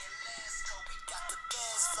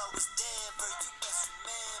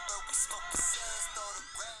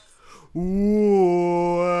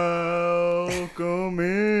Welcome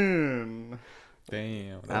in.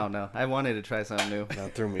 Damn. I don't know. I wanted to try something new.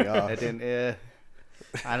 That threw me off. I didn't.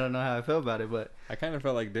 I don't know how I feel about it, but I kind of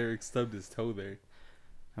felt like Derek stubbed his toe there.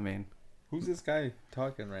 I mean, Who's this guy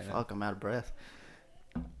talking right now? fuck, I'm out of breath.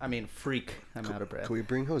 I mean, freak, I'm out of breath. Can we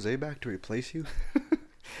bring Jose back to replace you?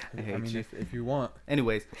 I hate you. If you want.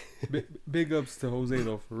 Anyways, Big ups to Jose,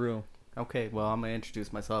 though, for real. okay. Well, I'm gonna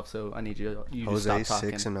introduce myself, so I need you to Jose stop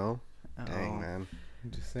talking. 6-0. Oh. Dang, man.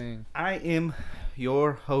 I'm just saying. I am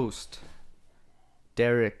your host,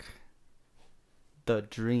 Derek, the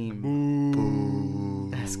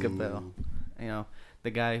Dream Escabel. You know,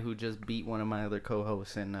 the guy who just beat one of my other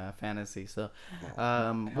co-hosts in fantasy. So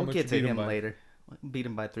we'll much get you to beat him him by? later. Beat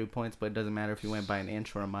him by 3 points, but it doesn't matter if you went by an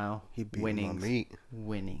inch or a mile. He beat winning. my meat.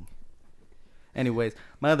 Winning. Anyways,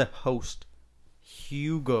 my other host,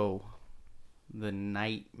 Hugo, the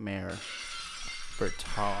Nightmare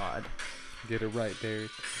Bertard. Get it right,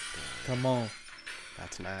 Derek. Come on.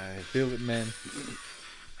 That's nice. Feel it, man.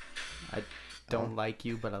 I don't like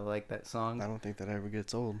you, but I like that song. I don't think that ever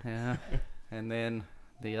gets old. Yeah. And then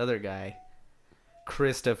the other guy,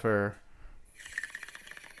 Christopher,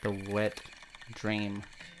 the Wet Dream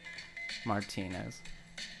Martinez.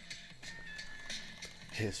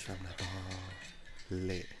 Hiss from the ball.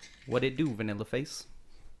 Lit. What it do, Vanilla Face?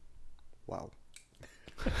 Wow.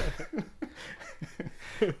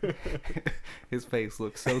 His face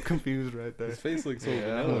looks so confused right there. His face looks so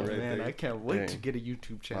Yeah, vanilla right man, there. I can't wait to Dang. get a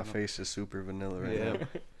YouTube channel. My face is super vanilla right Yeah, now.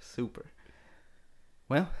 super.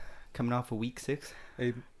 Well, coming off of week 6,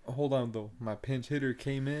 Hey, hold on, though. My pinch hitter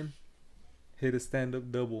came in, hit a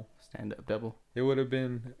stand-up double. stand up double.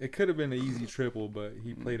 It could have been an easy triple, but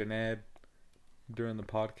he played an ad during the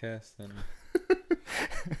podcast, and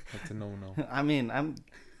that's a no-no. I mean,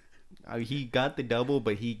 he got the double,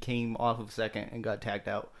 but he came off of second and got tagged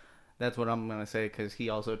out. That's what I'm gonna say, because he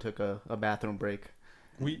also took a bathroom break.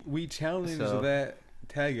 We challenged So- that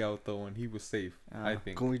tag out, though, and he was safe, I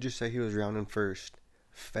think. Can we just say he was rounding first?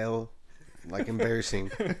 Fell like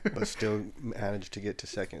embarrassing, but still managed to get to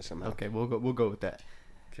second somehow. Okay, we'll go with that.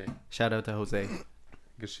 Okay, Shout out to Jose.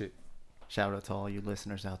 good shit. Shout out to all you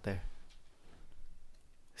listeners out there.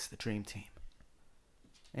 It's the dream team.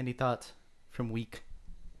 Any thoughts from week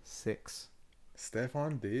 6?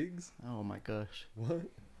 Stephon Diggs? Oh my gosh, What?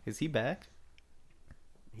 is he back?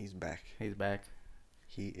 He's back. He's back.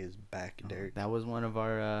 He is back, Derek. That was one of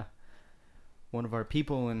our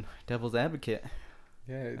people in Devil's Advocate.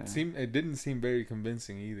 Yeah, Yeah. it didn't seem very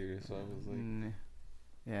convincing either, so I was like,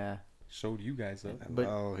 Yeah. showed you guys up. But-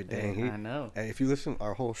 Oh, dang. I know. Hey, if you listen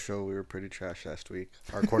our whole show, we were pretty trash last week.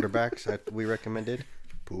 Our quarterbacks that we recommended,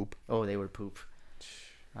 poop. Oh, they were poop.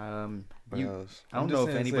 What You, else? I don't I'm know just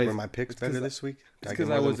if saying, anybody. Were my picks it's 'cause better I- this week? Did It's I because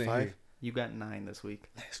get I more than wasn't 5? here. You got 9 this week.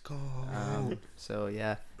 Let's go. So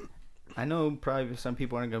yeah, I know probably some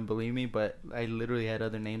people aren't gonna believe me, but I literally had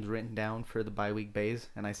other names written down for the bye week bays,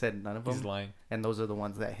 and I said none of He's them, lying. and those are the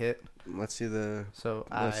ones that hit. Let's see the. So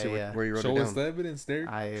Let's see where you wrote Show it us down. the evidence,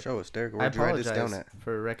 Derek. Show us, Derek. I Where'd you write this apologize down at?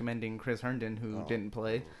 for recommending Chris Herndon, who Oh. didn't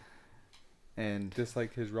play, and Just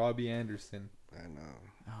like his Robbie Anderson. I know.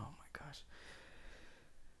 oh my gosh,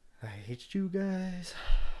 I hate you guys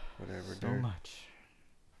Whatever, so Derek. much.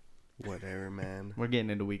 Whatever, man. We're getting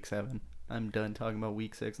into week 7. I'm done talking about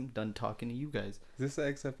week 6. I'm done talking to you guys. Is this the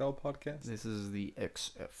XFL podcast? This is the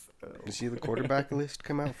XFL. You see the quarterback list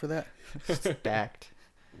come out for that? Stacked.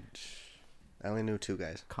 I only knew 2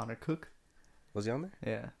 guys. Connor Cook. Was he on there?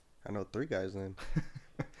 Yeah. I know 3 guys then.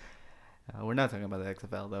 We're not talking about the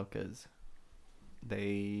XFL though, because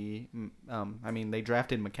they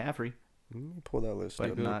drafted McCaffrey, Let me pull that list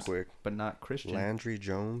But up real not- quick. but not Christian. Landry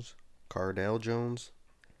Jones, Cardell Jones,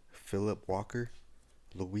 Philip Walker,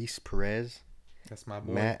 Luis Perez, That's my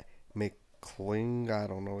boy. Matt McCling, I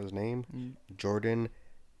don't know his name, Jordan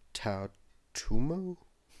Tatumu?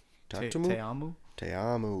 Teamu.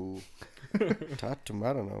 Teamu. Tatum,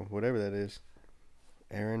 I don't know. Whatever that is.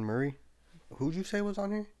 Aaron Murray. Who'd you say was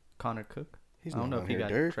on here? Connor Cook. He's I don't not know on if he here, got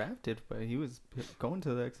Derek. drafted, but he was going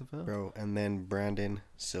to the XFL. Bro, and then Brandon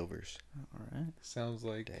Silvers. All right. Sounds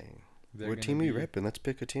like Dang. they're What gonna team are you be- repping? Let's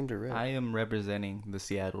pick a team to rep. I am representing the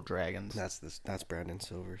Seattle Dragons. That's Brandon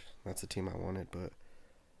Silvers. That's the team I wanted, but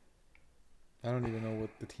I don't even know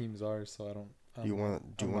what the teams are, so I don't. do you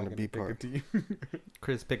want to gonna be pick a part? team.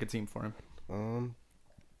 Chris, pick a team for him.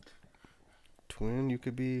 Twin, you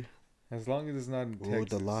could be As long as it's not in Texas.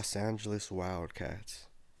 the Los Angeles Wildcats.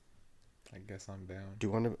 I guess I'm down. Do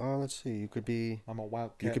you want to? Oh, let's see. You could be. I'm a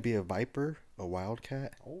wildcat. You could be a Viper, a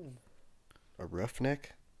Wildcat, Oh, a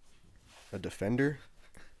Roughneck. A defender?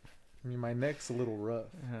 I mean, my neck's a little rough.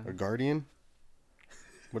 A guardian?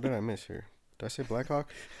 What did I miss here? Did I say Blackhawk?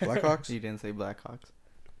 Blackhawks? You didn't say Blackhawks.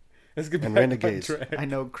 Let's get And back on Renegades. track. I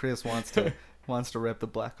know Chris wants to rep the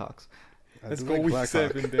Blackhawks. I Let's do go like week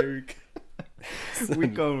Blackhawk. 7, Derek. We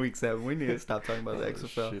go in week 7. We need to stop talking about the Oh,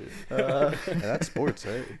 XFL. shit. Uh, Yeah, that's sports,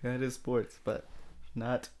 right? that is sports, but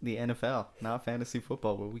not the NFL, not fantasy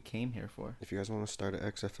football, what we came here for. If you guys want to start an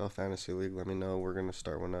XFL fantasy league, let me know. We're gonna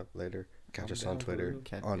start one up later. Catch I'm us on down for Twitter it.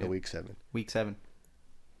 Okay, on the good. week 7. Week 7.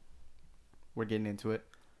 We're getting into it.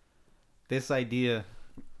 This idea,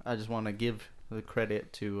 I just want to give the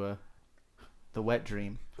credit to the Wet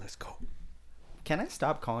Dream. Let's go. Can I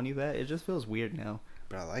stop calling you that? It just feels weird now.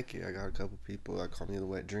 But I like it. I got a couple people that call me the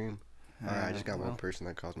Wet Dream. Alright, I just got well, one person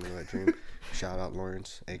that calls me the Wet Dream. Shout out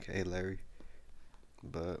Lawrence, aka Larry.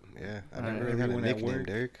 But yeah, I never Alright, really had a everyone at nickname, work-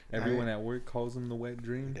 Derek. Everyone at work calls him the wet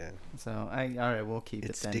dream. Yeah, So all right, we'll keep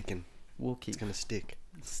it's it then. sticking. We'll It's keep. gonna stick.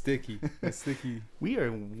 Sticky. It's sticky. We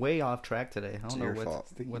are way off track today. I It's don't know your what's fault.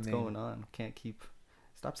 Sticky what's name. going on. Can't keep.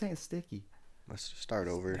 Stop saying sticky. Let's just start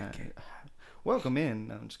over. Welcome in.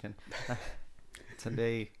 No, I'm just kidding.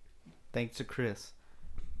 Today, thanks to Chris,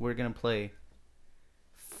 we're gonna play.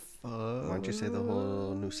 Why don't you say the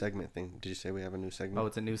whole new segment thing? Did you say we have a new segment? Oh,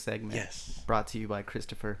 it's a new segment. yes. Brought to you by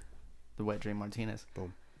Christopher, the Wet Dream Martinez.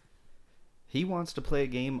 Boom. He wants to play a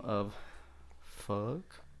game of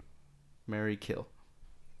fuck, marry, kill.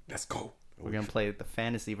 Let's go. We're gonna play the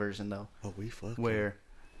fantasy version though, Oh, we fuck. where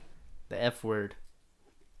the F word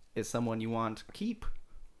is someone you want to keep,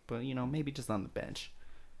 but maybe just on the bench.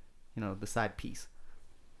 The side piece.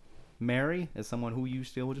 Marry is someone who you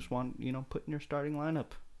still just want, put in your starting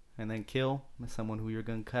lineup. And then kill is someone who you're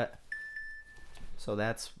gonna cut. So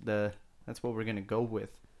that's what we're gonna go with.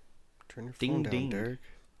 Turn your Ding, phone down, ding. Derek.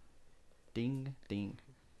 Ding ding.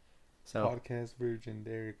 So Podcast virgin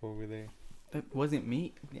Derek over there. it wasn't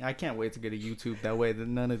me. I can't wait to get a YouTube. That way that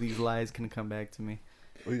none of these lies can come back to me.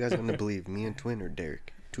 What are you guys gonna believe? Me and Twin or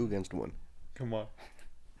Derek? 2 against 1. Come on.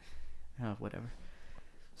 Oh, whatever.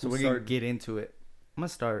 So Who's we're gonna starting? get into it. I'm gonna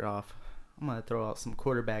start off. I'm gonna throw out some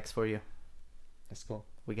quarterbacks for you. Let's go.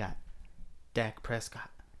 We got Dak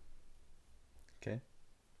Prescott, Okay.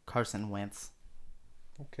 Carson Wentz,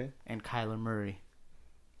 Okay. and Kyler Murray.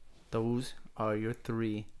 Those are your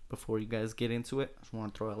 3. Before you guys get into it, I just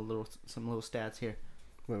want to throw out some little stats here.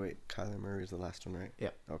 Wait. Kyler Murray is the last one, right?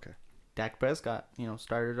 Yep. Okay. Dak Prescott,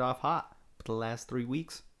 started off hot, but the last 3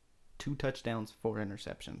 weeks, 2 touchdowns, 4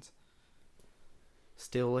 interceptions.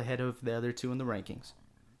 Still ahead of the other 2 in the rankings.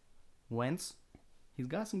 Wentz, he's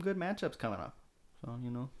got some good matchups coming up. So,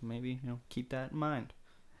 maybe, keep that in mind.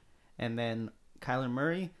 And then Kyler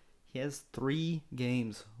Murray, he has 3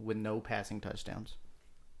 games with no passing touchdowns.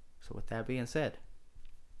 So with that being said,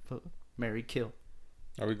 marry, kill.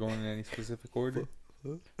 Are we going in any specific order?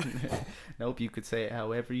 Nope, you could say it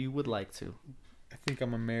however you would like to. I think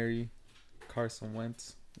I'm gonna marry Carson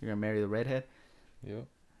Wentz. You're going to marry the redhead? Yep.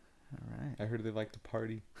 All right. I heard they like to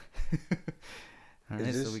party. All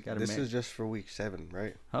right, so we got to this marry. is just for week 7,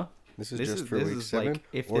 right? Huh? This is just for week 7. like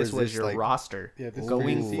if Or this is was this your like roster Yeah, this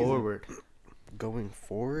going is season. forward. going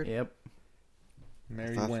forward? Yep.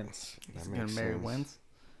 Marry Thought- Wentz. That He's gonna makes marry sense. Wentz.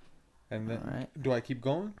 And then, All right. do I keep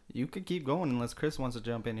going? You could keep going unless Chris wants to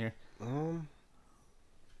jump in here.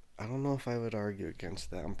 I don't know if I would argue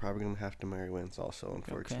against that. I'm probably gonna have to marry Wentz also,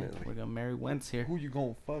 unfortunately. Okay. We're gonna marry Wentz here. Who you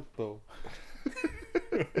gonna fuck though?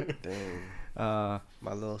 Dang. Uh,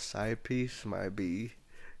 My little side piece might be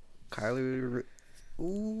Kyler.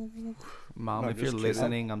 Ooh. Mom, No, if you're just kidding.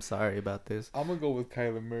 listening, I'm sorry about this. I'm gonna go with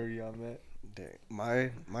Kyler Murray on that.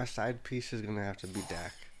 Dang. My side piece is gonna have to be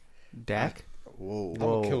Dak. Dak. Whoa. I'm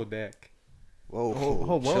Whoa. gonna kill Dak. Whoa.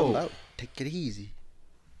 whoa. Chill out. Take it easy.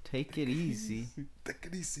 Take it easy. Take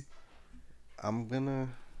it easy. I'm gonna.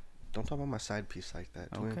 Don't talk about my side piece like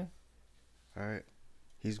that, Twin. Okay. All right.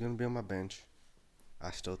 He's gonna be on my bench.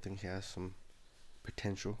 I still think he has some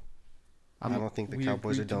potential. I don't think the We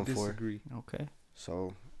Cowboys are agree to done for. disagree. Okay.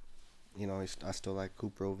 So, I still like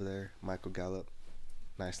Cooper over there, Michael Gallup.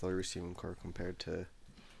 Nice little receiving core compared to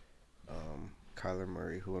Kyler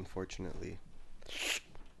Murray, who unfortunately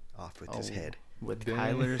off with his Oh. head. With Dang.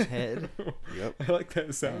 Tyler's head, Yep. I like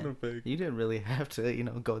that sound Yeah. effect. you didn't really have to,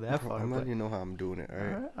 go that far. I'm But letting you know how I'm doing it, all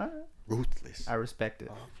right? all right. Ruthless. I respect it.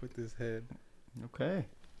 Off with his head. Okay.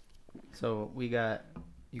 So we got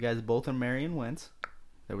you guys both are marrying Wentz.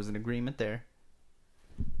 There was an agreement there.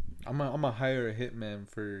 I'm gonna hire a hitman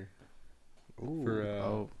for Ooh.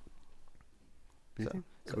 Oh, You so- think-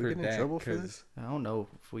 so Are we getting in Dak, trouble for 'cause this? I don't know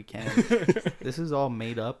if we can. This is all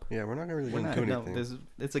made up. Yeah, we're not gonna really We're get not. into No, anything.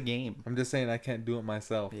 it's a game. I'm just saying I can't do it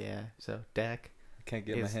myself. Yeah. So Dak, I can't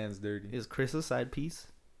get my hands dirty. Is Chris a side piece?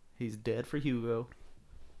 He's dead for Hugo.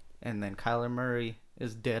 And then Kyler Murray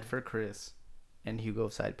is dead for Chris. And Hugo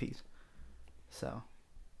side piece. So,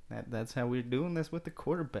 that's how we're doing this with the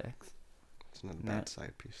quarterbacks. It's not a bad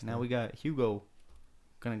side piece. Now we got Hugo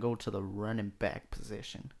going to go to the running back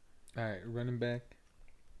position. All right, running back.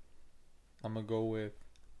 I'm going to go with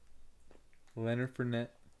Leonard Fournette.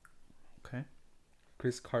 Okay.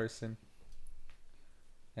 Chris Carson.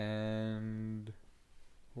 And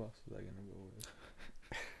who else was I going to go with?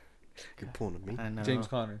 You're pulling at me. I know. James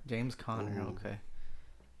Conner. James Conner, Ooh. okay.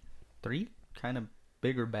 3 kind of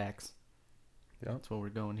bigger backs. Yep. That's what we're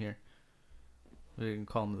going here. We can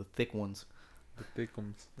call them the thick ones. The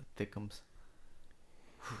Thickums. The thickums.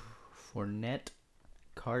 Fournette,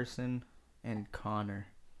 Carson, and Connor.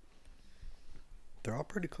 They're all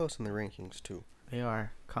pretty close in the rankings, too. They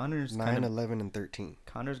are. Connor's 9, 11, and 13.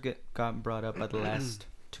 Connor's got brought up by the last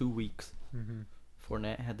 2 weeks. Mm-hmm.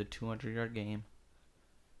 Fournette had the 200-yard game.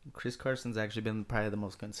 Chris Carson's actually been probably the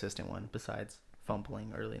most consistent one, besides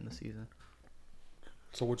fumbling early in the season.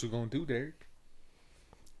 So what you going to do, Derek?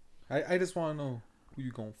 I just want to know who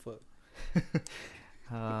you going to fuck.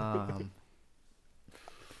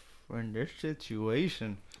 For in this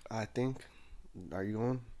situation, I think. Are you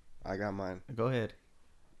going? I got mine. go ahead.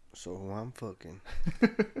 So who I'm fucking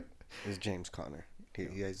is James Conner.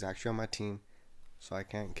 He's actually on my team, so I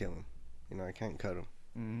can't kill him. You know, I can't cut him.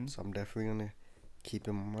 Mm-hmm. So I'm definitely going to keep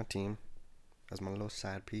him on my team as my little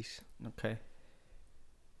side piece. Okay.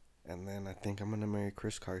 And then I think I'm going to marry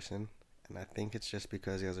Chris Carson. And I think it's just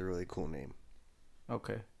because he has a really cool name.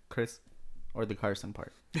 Okay. Chris, or the Carson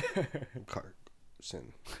part.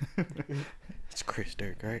 Carson. It's Chris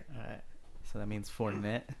Derek, right? All right. So that means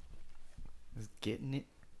Fournette is getting it.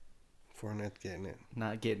 Fournette getting it.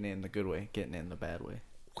 Not getting it in the good way, getting it in the bad way.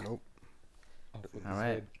 Nope. All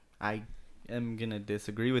right. I am going to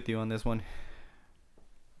disagree with you on this one.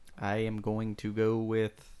 I am going to go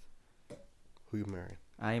with... Who you marrying?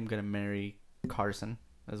 I am going to marry Carson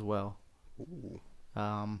as well. Ooh.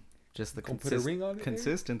 Just the Gonna put a ring on it,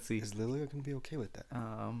 consistency. Is Lilia going to be okay with that?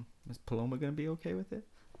 Is Paloma going to be okay with it?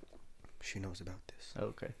 She knows about this.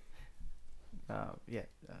 Okay. Yeah.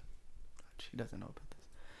 She doesn't know about this.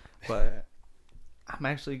 But I'm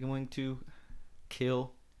actually going to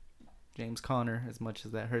kill James Conner, as much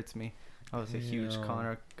as that hurts me. I was a huge Damn.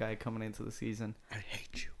 Conner guy coming into the season. I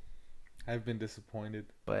hate you. I've been disappointed.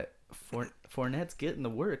 But Fournette's getting the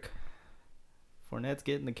work. Fournette's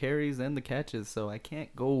getting the carries and the catches, so I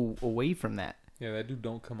can't go away from that. Yeah, that dude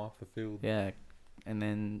don't come off the field. Yeah. And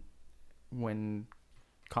then when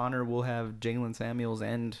Connor will have Jalen Samuels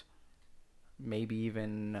and maybe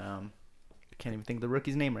even I can't even think of the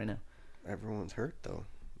rookie's name right now. Everyone's hurt, though.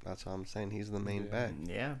 That's what I'm saying. He's the main Yeah. back.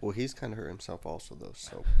 Yeah. Well, he's kind of hurt himself also, though.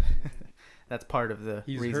 So That's part of the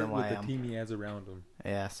He's reason hurt why with I'm... the team he has around him.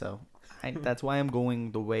 Yeah, so that's why I'm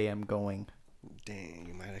going the way I'm going. dang,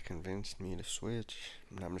 you might have convinced me to switch.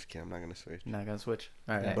 No, I'm just kidding. I'm not gonna switch. I'm not going to switch.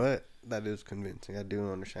 All right. But that is convincing. I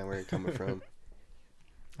do understand where you're coming from.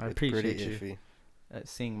 I It's appreciate pretty you iffy.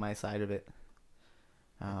 seeing my side of it.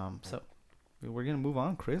 So we're going to move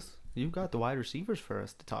on, Chris. You've got the wide receivers for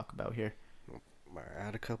us to talk about here. I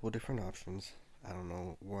had a couple different options. I don't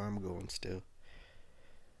know where I'm going still.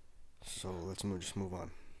 So let's just move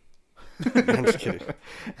on. I'm just kidding.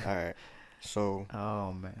 All right. So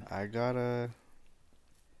Oh, man.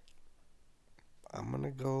 I'm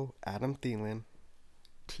gonna go Adam Thielen,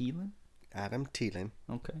 Thielen?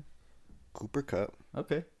 Okay. Cooper Kupp,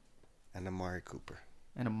 Okay. and Amari Cooper.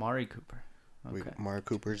 And Amari Cooper. Okay. Amari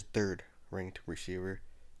Cooper's third ranked receiver,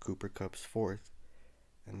 Cooper Kupp's fourth,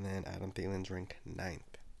 and then Adam Thielen's ranked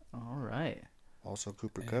ninth. All right. Also,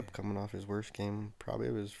 Cooper Kupp coming off his worst game probably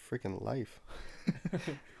of his freaking life. I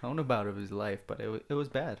don't know about his life, but it was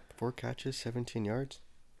bad. 4 catches, 17 yards.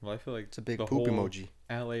 Well, I feel like It's a big the poop whole emoji.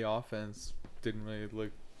 LA offense didn't really look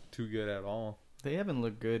too good at all. They haven't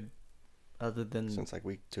looked good other than Since like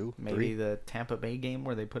week 2, maybe 3. the Tampa Bay game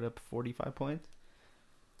where they put up 45 points.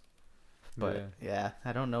 But yeah,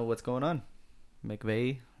 I don't know what's going on.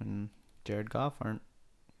 McVay and Jared Goff they're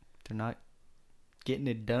not getting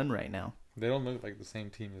it done right now. They don't look like the same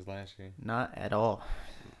team as last year. Not at all.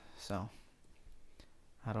 So,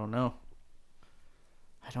 I don't know.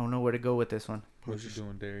 I don't know where to go with this one. What you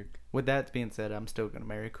doing, Derek? With that being said, I'm still going to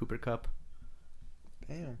marry Cooper Kupp.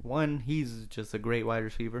 Damn. One, he's just a great wide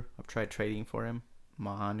receiver. I've tried trading for him.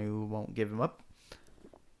 Mahanu won't give him up.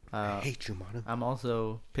 I hate you, Manu. I'm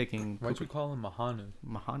also picking Why'd you call him Mahanu?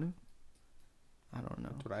 Mahanu? I don't know.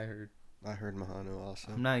 That's what I heard. I heard Mahanu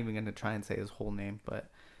also. I'm not even going to try and say his whole name, but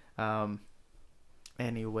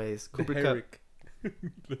anyways, Cooper Kupp. Derek.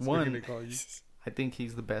 That's what One- we're gonna call you. I think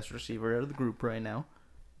he's the best receiver out of the group right now.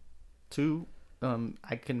 2,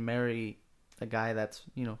 I can marry a guy that's,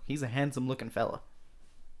 he's a handsome looking fella.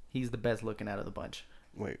 He's the best looking out of the bunch.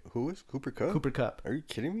 Wait, who is Cooper Kupp? Cooper Kupp. Are you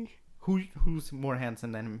kidding me? Who's more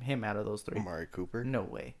handsome than him out of those 3? Amari Cooper. No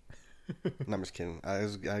way. No, I'm just kidding.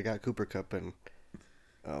 I got Cooper Kupp and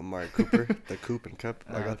Amari Cooper. The Coop and Cup.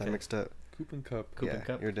 I got that Okay. mixed up. Coop and Cup. Coop and Yeah,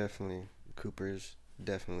 Kupp? you're definitely Cooper's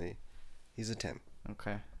definitely. He's a 10.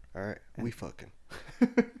 Okay. All right, And- we fucking.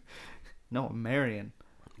 No, I'm marrying.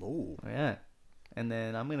 Oh, Oh, yeah. And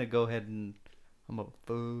then I'm gonna go ahead and I'm gonna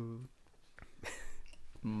fuck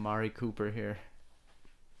Mari Cooper here.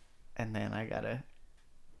 And then I gotta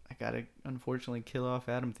unfortunately kill off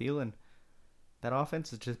Adam Thielen. That offense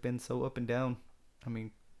has just been so up and down. I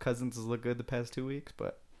mean, Cousins has looked good the past 2 weeks,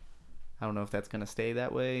 but I don't know if that's gonna stay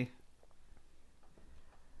that way.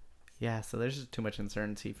 Yeah, so there's just too much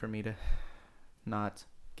uncertainty for me to not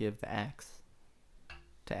give the axe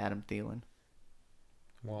to Adam Thielen.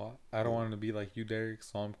 Well, I don't want him to be like you, Derek,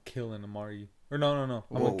 so I'm killing Amari. Or no. I'm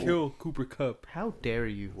Whoa. gonna kill Cooper Cup. How dare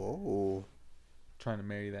you? whoa, Trying to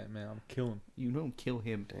marry that man. I'm killing. You don't kill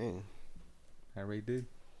him. dang, I already did.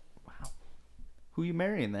 Wow. Who you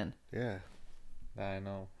marrying then? yeah. I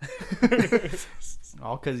know.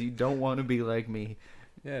 All because you don't want to be like me.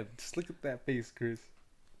 Yeah, just look at that face, Chris.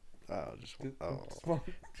 Just, Just walk-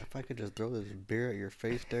 if I could just throw this beer at your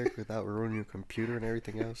face, Derek, without ruining your computer and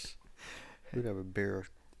everything else, we'd have a beer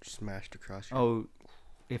smashed across your. Oh,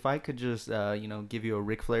 if I could just, give you a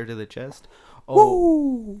Ric Flair to the chest.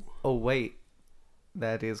 Oh, oh wait,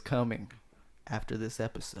 that is coming after this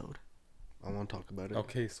episode. I want to talk about it.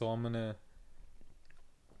 Okay, so I'm gonna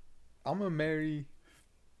marry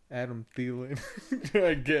Adam Thielen,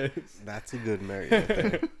 I guess. That's a good Mary. Right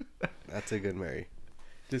there. That's a good Mary.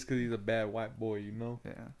 Just because he's a bad white boy, you know?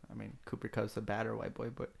 Yeah, I mean Cooper Kupp's a badder white boy,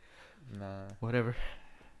 but Nah. whatever. And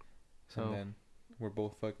So, then we're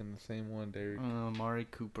both fucking the same one, Derek. Mari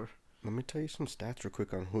Cooper. Let me tell you some stats real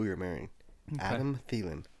quick on who you're marrying. Okay. Adam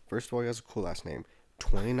Thielen. First of all, he has a cool last name.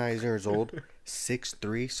 29 years old,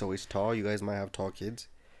 6'3", so he's tall. You guys might have tall kids.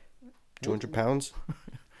 200 pounds.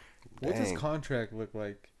 What's his Dang. contract look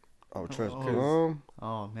like? Oh, trust. Oh.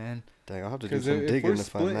 Oh man, Dang, I'll have to do 'Cause some if digging we're to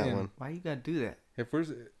find that splitting- one. why you gotta do that? If we're,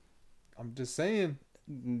 I'm just saying.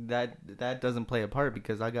 That doesn't play a part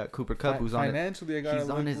because I got Cooper Kupp who's on it. Financially, I gotta He's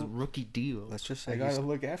on look, his rookie deal. Let's just I say gotta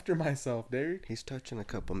look after myself, Derek. he's touching a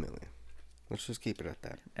couple million. Let's just keep it at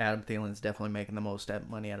that. Adam Thielen's definitely making the most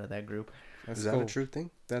money out of that group. Let's Is that go. a true thing?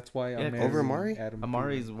 That's why Yeah, I'm 'cause- marrying Over Amari? Adam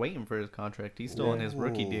Amari's Thielen. waiting for his contract. He's still on his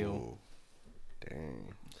rookie deal. Whoa.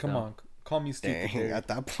 Dang. Come So- on, call me stupid. Dang. Derek. At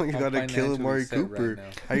that point, you I'm gotta kill financially Amari set right Cooper. now.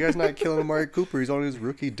 How you guys not killing Amari Cooper? He's on his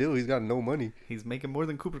rookie deal. He's got no money. He's making more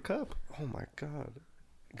than Cooper Kupp. Oh my god.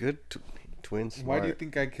 Good twin smart. Why do you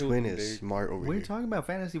think I killed Twin him, is Derek? smart over We're here. talking about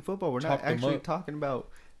fantasy football. We're Chop not them actually up. talking about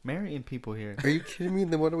marrying people here. Are you kidding me?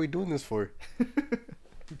 Then what are we doing this for?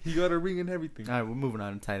 He got a ring and everything. All right, we're moving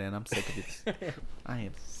on to tight end. I'm sick of this. I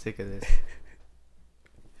am sick of this.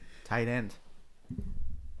 Tight end.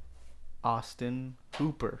 Austin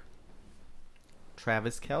Hooper.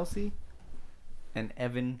 Travis Kelce. And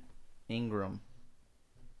Evan Ingram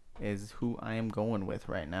is who I am going with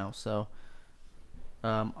right now. So,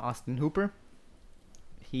 Austin Hooper,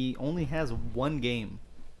 he only has one game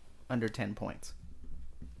under 10 points.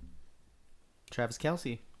 Travis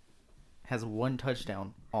Kelce has one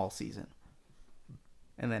touchdown all season.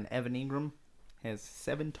 And then Evan Ingram has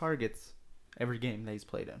 7 targets every game that he's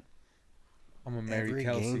played in. I'm gonna marry Every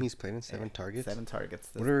Kelsey. game he's played in 7 targets. 7 targets.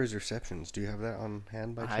 What are his receptions? Do you have that on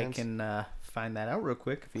hand by I chance? can find that out real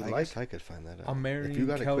quick if you I like. guess I could find that out. I'm If you marrying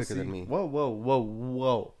got it quicker Kelce. than me.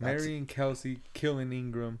 Whoa. Marrying Kelsey, killing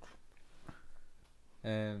Ingram,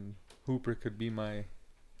 and Hooper could be my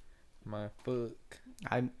fuck.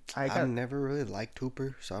 I I've got. never really liked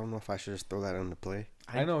Hooper, so I don't know if I should just throw that into play.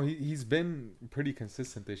 I know he's been pretty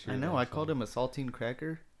consistent this year. I know. I called him a saltine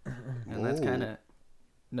cracker, and that's Whoa. kind of.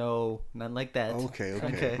 No, not like that.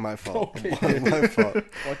 Okay. My fault. Okay. My fault.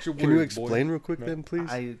 Watch your words, Can you boy. explain real quick No. then, please?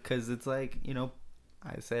 Because it's like,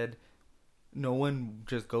 I said no one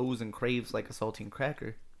just goes and craves like a saltine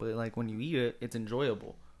cracker, but like when you eat it, it's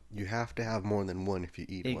enjoyable. You have to have more than one if you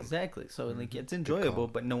eat one. Exactly. So like it's call. enjoyable,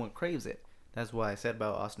 but no one craves it. That's why I said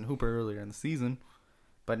about Austin Hooper earlier in the season.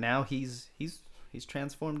 But now he's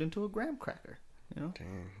transformed into a graham cracker. Dang,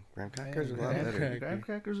 graham crackers are a lot graham better. cracker. Graham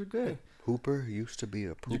crackers are good. Hooper used to be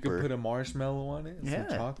a pooper. You could put a marshmallow on it, and Yeah.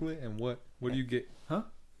 some chocolate, and what do you get? Huh?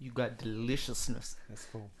 You got deliciousness. Let's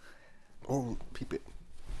go. Oh, peep it.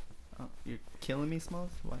 Oh, you're killing me,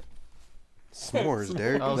 Smalls? What? S'mores,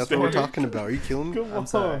 Derek. Oh, That's what we're s'mores. talking about. Are you killing me? Come I'm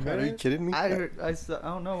sorry. on, Are you man. kidding me? I heard. I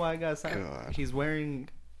don't know why I got signed. God. He's wearing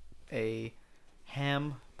a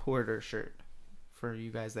ham porter shirt. For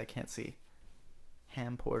you guys that can't see,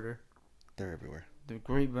 ham porter, They're everywhere. the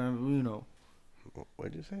Great Bambino.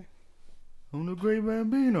 What'd you say? I'm the Great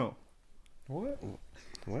Bambino. What?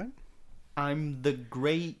 What? I'm the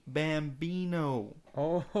Great Bambino.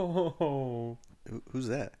 Oh. Who's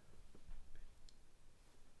that?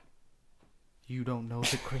 You don't know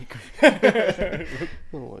the Great.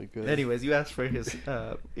 Oh my god. Anyways, you asked for his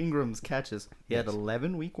Ingram's catches. He had Yes.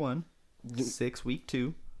 11 week 1, 6 week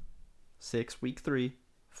 2, 6 week 3,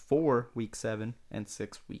 4 week 7, and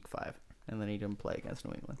 6 week 5. And then he didn't play against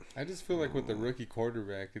New England. I just feel like with the rookie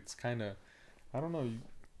quarterback, it's kind of, I don't know,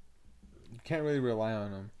 you can't really rely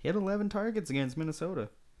on him. He had 11 targets against Minnesota.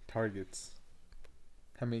 Targets.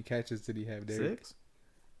 How many catches did he have, Derek? 6.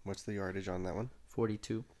 What's the yardage on that one?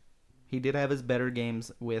 42. He did have his better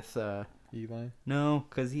games with Eli? no,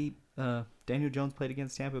 because he Daniel Jones played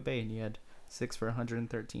against Tampa Bay and he had 6 for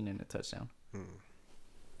 113 and a touchdown.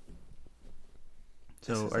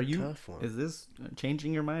 This So is are a you? tough one. Is this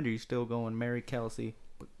changing your mind? Or are you still going Mary Kelsey,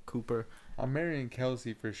 Cooper? I'm marrying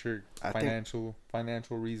Kelsey for sure. I think-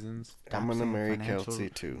 Financial reasons. I'm gonna saying marry financial- Kelsey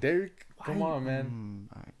too. Derek, come Why- on, man.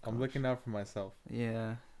 my I'm gosh. looking out for myself.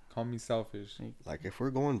 Yeah, Call me selfish. Like if we're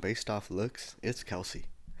going based off looks, it's Kelsey.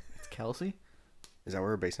 it's Kelsey. Is that what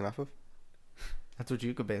we're basing off of? That's what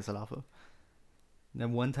you could base it off of.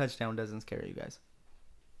 Then one touchdown doesn't scare you guys.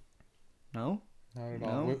 No. Not at No?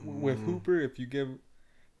 all. With Hooper, if you give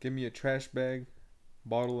me a trash bag,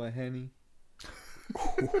 bottle of Henny,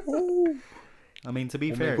 I mean, to be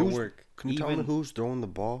we'll fair, make it work. Can you tell me Even- who's throwing the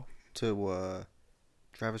ball to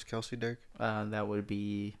Travis Kelsey, Derek? that would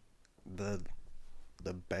be.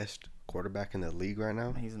 The best quarterback in the league right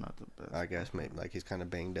now? He's not the best. I guess maybe like he's kind of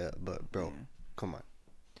banged up, but bro, Yeah. come on.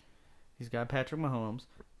 He's got Patrick Mahomes,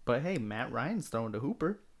 but hey, Matt Ryan's throwing to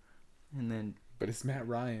Hooper, and then But it's Matt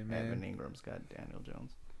Ryan, man. Evan Ingram's got Daniel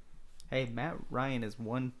Jones. Hey, Matt Ryan is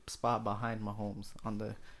one spot behind Mahomes on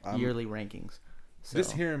the yearly rankings. So,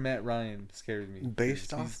 Just hearing Matt Ryan scares me. Based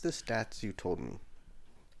 'cause off he's- the stats you told me,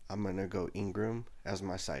 I'm gonna go Ingram as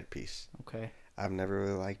my side piece. okay. I've never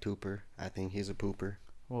really liked Hooper. I think he's a pooper.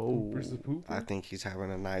 Whoa. Hooper's a pooper. I think he's having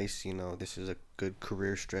a nice, this is a good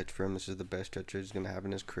career stretch for him. This is the best stretch he's gonna have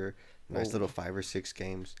in his career. Nice Whoa. little 5 or 6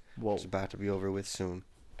 games. Whoa. It's about to be over with soon.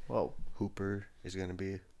 Whoa. Hooper is gonna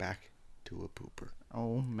be back to a pooper.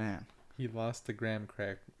 Oh man. He lost the graham He's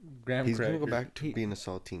cracker. gonna go back to He- being a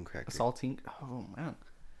saltine cracker. Assaulting. Oh man.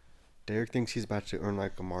 Derek thinks he's about to earn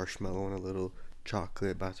like a marshmallow and a little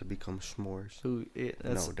chocolate, about to become s'mores. Who? A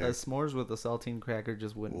Derek. s'mores with a saltine cracker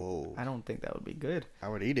just wouldn't. Whoa. I don't think that would be good. I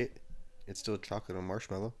would eat it. It's still chocolate and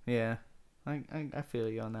marshmallow. Yeah. I feel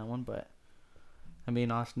you on that one, but I mean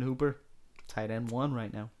Austin Hooper, tight end 1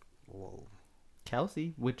 right now. Whoa.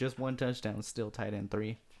 Kelsey with just 1 touchdown, still tight end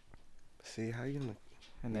 3. See how you gonna?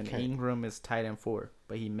 And then Okay. Ingram is tight end 4,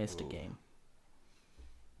 but he missed a game.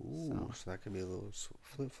 Ooh, so that could be a little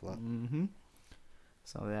flip flop. Mm-hmm.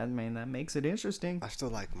 So that makes it interesting. I still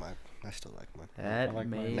like mine. That I like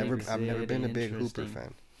mine. makes I've never it been a big Hooper interesting.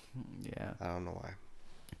 fan. Yeah, I don't know why,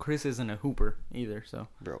 Chris isn't a Hooper either, so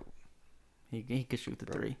bro. he could shoot the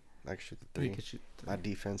Bro, 3. I can shoot the He 3. could shoot the My 3.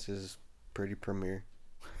 defense is pretty premier.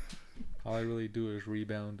 All I really do is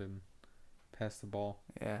rebound and pass the ball.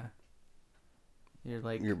 Yeah. You're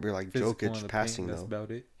like You're like Physical in Jokic the paint, passing that's though.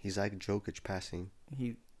 about it. He's like Jokic passing.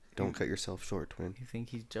 he. Don't cut yourself short, twin. You think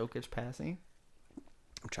he's Jokic passing?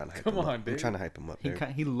 I'm trying to hype Come him on, up. dude. I'm trying to hype him up. He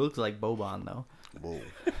There. he looks like Boban though. Whoa.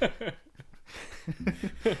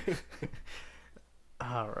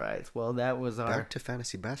 All right. Well, that was our Back to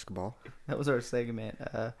fantasy basketball. segment.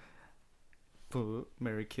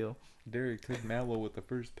 Mary Kill. Derek took Mallow with the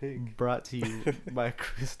first pick. Brought to you by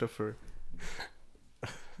Christopher,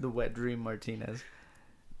 the Wet Dream Martinez.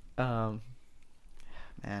 Man,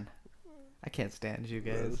 I can't stand you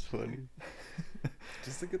guys. That's funny.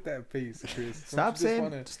 Just look at that face, Chris. Don't Stop you just saying.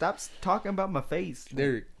 wanna- Stop talking about my face.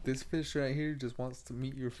 Derek, this fish right here just wants to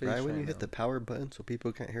meet your face. Right when you now. hit the power button so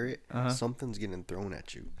people can't hear it, Uh-huh. something's getting thrown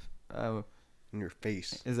at you in your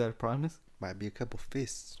face. Is that a promise? Might be a couple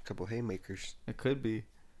fists, a couple haymakers. It could be.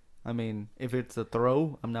 I mean, if it's a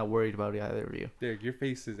throw, I'm not worried about either of you. Derek, your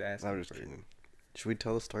face is asking. I'm just for it. kidding. Should we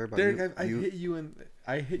tell the story about Derek, I you? hit you in.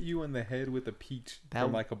 I hit you in the head with a peach That-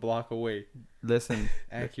 from like a block away. Listen,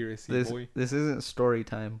 Accuracy, boy. this isn't story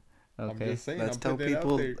time. I'm Okay. just saying. Let's I'm tell putting it out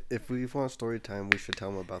people there. if we want story time, we should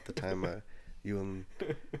tell them about the time you and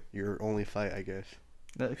your only fight, I guess.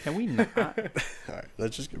 Can we not? All right,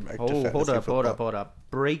 let's just get back to Oh, fantasy hold football. up.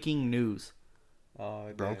 Breaking news.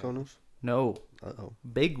 Oh, Bronco damn. news. No. Uh-oh.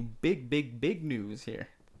 Big news here.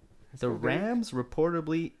 The go big. Rams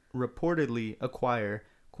reportedly acquire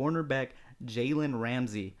cornerback Jalen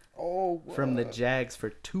Ramsey Oh, from the Jags for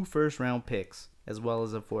 2 first-round picks as well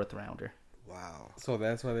as a 4th rounder. Wow. So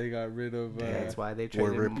that's why they got rid of. That's why they We're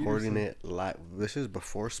traded him. reporting it live. This is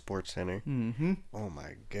before Sports Center. Mm-hmm. Oh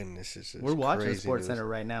my goodness, this is We're watching crazy Sports news. Center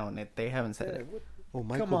right now, and they haven't said it. Oh, Come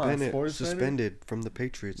Michael on, Bennett Sports Center? suspended from the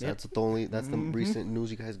Patriots. Yep. That's the only. That's the Mhm. recent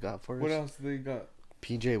news you guys got for us. What else do they got?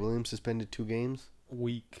 PJ Williams suspended 2 games.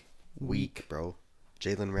 Weak. Weak, bro.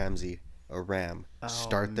 Jalen Ramsey, a Ram. Oh,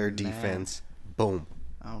 Start their man. defense. Boom.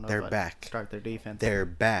 I don't know. They're if I'd back. Start their defense. They're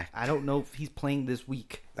back. I don't know if he's playing this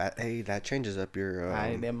week. That changes up your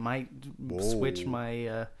That might switch whoa.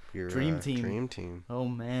 my. your Dream team. Dream team. Oh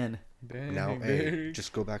man. Dang, Now, hey, Derek.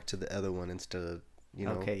 just go back to the other one instead of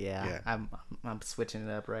Okay, yeah. I'm switching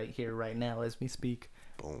it up right here, right now, as we speak.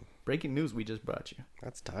 Boom. Breaking news we just brought you.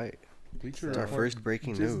 That's tight. Bleacher It's our Report first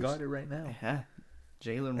breaking just news. got it right now. Yeah.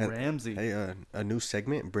 Jalen And- Ramsey. Hey, a new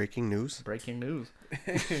segment, breaking news. Breaking news.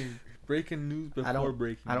 Breaking news I before don't.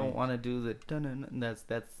 breaking. I don't news. want to do the dun.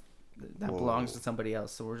 That Whoa. belongs to somebody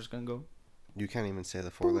else. So we're just gonna go. You can't even say the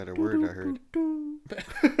 4-letter word. I heard.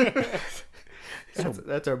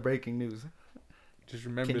 That's our breaking news. Just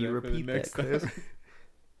remember Can you that for the repeat next that, Chris? time.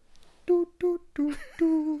 Do, do, do,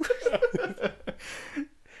 do.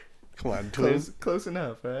 Come on, twins. Close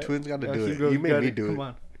enough, right? Twins got to Yeah, do keep it. going. You made Got me it. do Come it.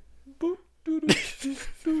 on.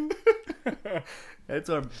 That's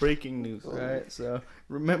our breaking news, alright? So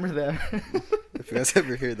remember that. If you guys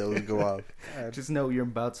ever hear those go off, Just know you're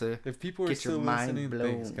about to. If people are Get your still mind listening,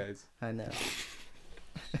 thanks, blown. guys. I know.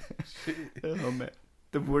 Shit. Oh man.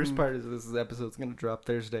 The worst part is this episode's gonna drop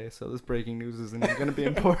Thursday, so this breaking news isn't even gonna be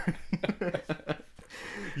important.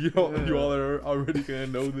 You all are already gonna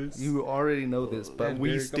know this. You already know this, but Man, we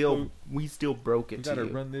Derek, still broke we it to gotta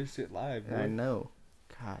you. run this shit live. I Boy. know.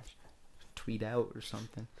 Gosh, tweet out or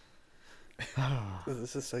something. is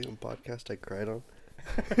this the second podcast I cried on?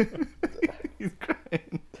 He's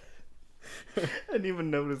crying. I didn't even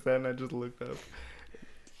notice that, and I just looked up.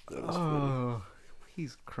 That was funny. Oh,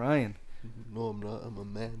 he's crying. No, I'm not. I'm a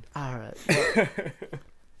man. All right.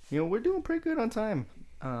 We're doing pretty good on time.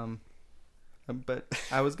 But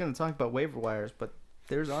I was gonna talk about waiver wires, but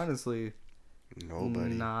there's honestly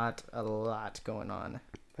Nobody. not a lot going on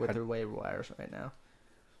with the waiver wires right now.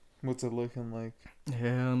 What's it looking like?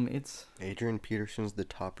 It's Adrian Peterson's the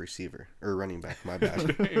top receiver or running back. My bad.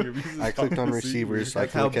 He's the I clicked top on receiver. receivers so I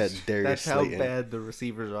That's can how- look at Darius that's how Slayton. bad the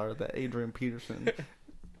receivers are. That Adrian Peterson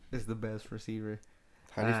is the best receiver.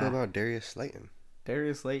 How do you feel about Darius Slayton?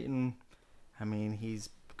 Darius Slayton, I mean, he's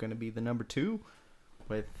gonna be the number 2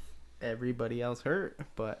 with everybody else hurt,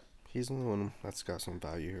 but He's the only one that's got some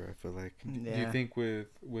value here, I feel like. yeah. Do you think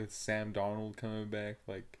with Sam Darnold coming back,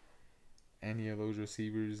 like any of those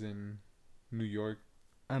receivers in New York,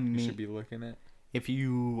 I you mean, should be looking at? if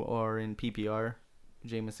you are in PPR,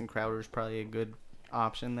 Jamison Crowder is probably a good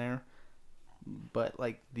option there. But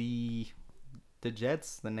like the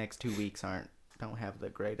Jets, the next 2 weeks don't have the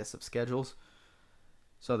greatest of schedules,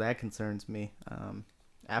 so that concerns me.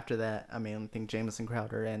 After that, I mean, I think Jamison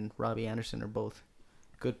Crowder and Robbie Anderson are both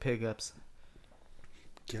good pickups.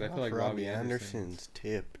 Get I off feel like Robbie Robbie Anderson's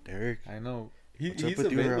tip, Derek. I know What's up he's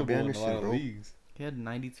with you and available Robbie in Anderson, a lot of bro? leagues. He had a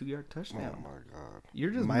 92-yard Oh touchdown. my god.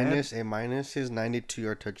 You're just Minus mad. his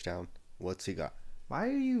 92-yard touchdown. What's he got? Why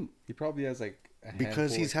are you? He probably has like a Because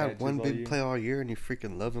handful he's of had catches one all big year. play all year and you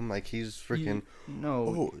freaking love him like he's freaking.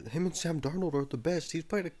 No. Oh, him and Sam Darnold are the best. He's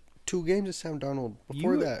played 2 games with Sam Darnold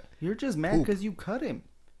before that. You're just mad Poop. because you cut him.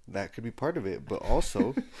 That could be part of it, but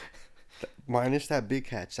also minus that big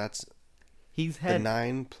catch. That's He's the had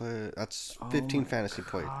 9 play. That's Oh 15 my fantasy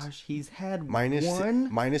points. Gosh, he's had Minus one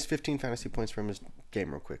 15 fantasy points from his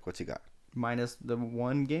game, real quick. What's he got? minus the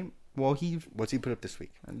one game. Well, What's he put up this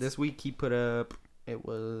week? this week he put up. It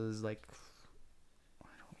was like I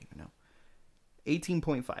don't even know.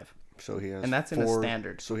 18.5. So he has, And that's in a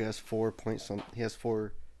standard. So he has 4 points. He has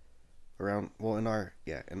 4 around. Well, in our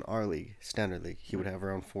league, standard league, he would have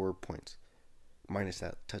around 4 points, minus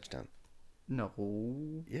that touchdown. No.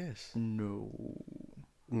 Yes, No.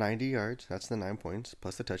 90 yards. That's the 9 points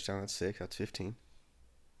plus the touchdown. That's 6. That's 15.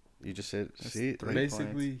 You just said. That's See, 3 like,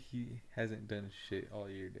 Basically, he hasn't done shit all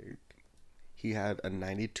year, Derek. he had a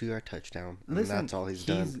 92-yard touchdown, and Listen, that's all he's he's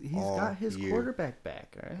done. He's all got his year. quarterback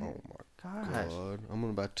back. All right. Oh my Gosh. god! I'm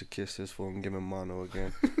about to kiss his foot and give him mono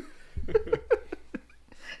again.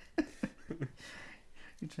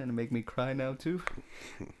 You trying to make me cry now too?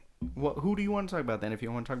 What? Who do you want to talk about then? If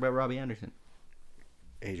you want to talk about Robbie Anderson,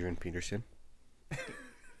 Adrian Peterson.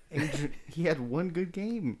 he had one good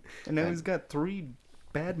game, and now And- he's got 3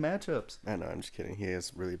 bad matchups. I know, I'm just kidding. He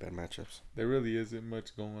has really bad matchups. There really isn't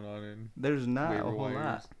much going on in There's not a waiver whole wires.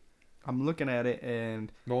 lot. I'm looking at it,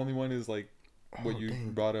 and The only one is like what Oh, you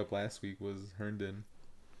dang. brought up last week was Herndon.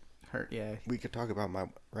 yeah. We could talk about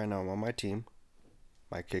right now. I'm on my team.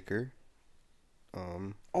 My kicker,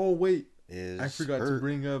 Oh wait, is I forgot to hurt.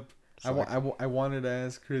 bring up. So I wanted to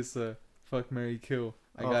ask Chris. Fuck, marry, kill.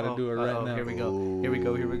 I gotta do it right now. Here we go. Here we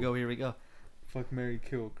go. Here we go. Here we go. Fuck, marry,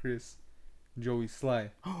 kill. Chris, Joey Sly,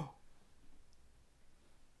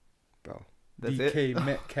 bro. That's DK it.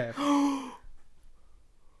 Metcalf,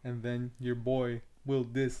 and then your boy Will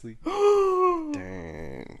Disley.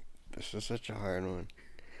 Dang, this is such a hard one.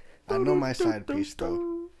 I know my side piece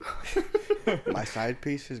though. My side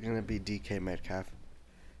piece is gonna be DK Metcalf.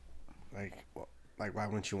 Like, why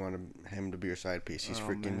wouldn't you want him to be your side piece? He's Oh,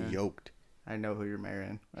 freaking man. yoked. I know who you're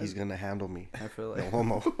marrying. He's gonna handle me. I feel No like.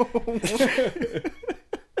 homo.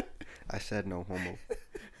 I said no homo.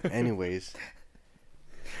 Anyways,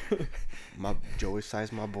 my Joey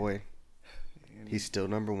Sly's my boy. He's still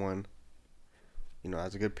number one. You know,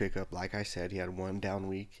 that's a good pickup. Like I said, he had one down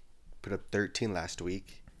week. Put up 13 last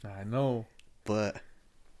week. I know. But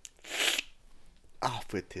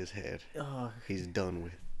off with his head. Oh, He's done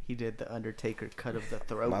with. he did the Undertaker cut of the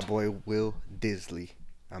throat. My boy Will Disley.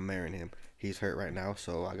 I'm marrying him. He's hurt right now,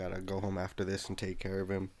 so I gotta go home after this and take care of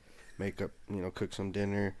him. Make up, cook some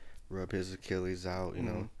dinner, rub his Achilles out,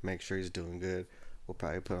 make sure he's doing good. We'll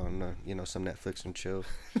probably put on, some Netflix and chill.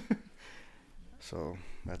 So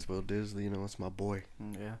that's Will Disley. It's my boy.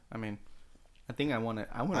 Yeah, I mean, I think I want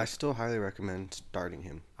I to. still highly recommend starting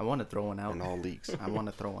him I want to throw one out. in all leagues. I want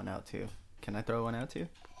to throw one out too. Can I throw one out too?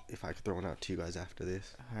 If I could throw one out to you guys after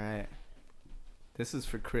this. All right. This is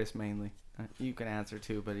for Chris mainly. You can answer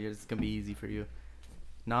too, but it's gonna be easy for you.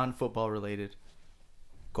 Non-football related.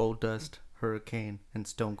 Gold Dust, Hurricane, and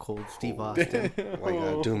Stone Cold Steve Austin. Why you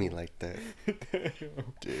gotta do me like that?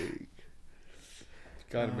 Dang.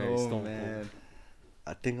 Gotta marry Stone Cold.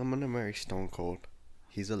 I think I'm gonna marry Stone Cold.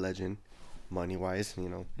 He's a legend, money wise.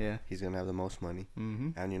 Yeah. He's gonna have the most money.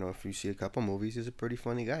 Mm-hmm. And if you see a couple movies, he's a pretty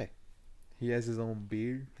funny guy. He has his own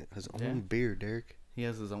beard. His Yeah. own beer, Derek. He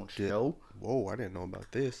has his own Did- show. Whoa, I didn't know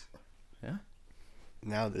about this. Yeah.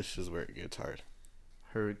 Now this is where it gets hard.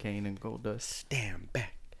 Hurricane and Gold Dust. Stand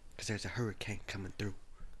back, cause there's a hurricane coming through.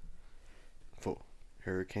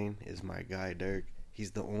 Hurricane is my guy, Derek. He's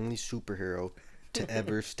the only superhero to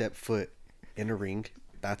ever step foot in a ring.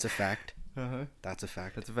 That's a fact. Uh-huh. That's a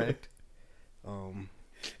fact. That's a fact.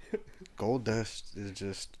 Gold Dust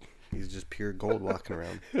is he's just pure gold walking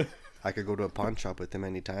around. I could go to a pawn shop with him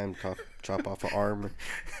anytime, chop off an arm,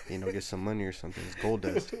 get some money or something. It's Gold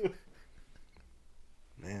Dust.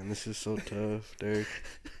 Man, this is so tough, Derek.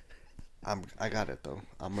 I got it though.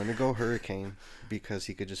 I'm gonna go Hurricane because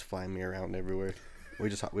he could just fly me around everywhere. We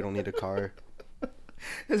don't need a car.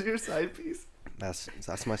 Is your side piece? That's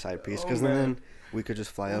my side piece. Oh, Because man. then we could just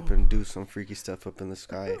fly up and do some freaky stuff up in the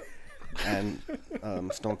sky, and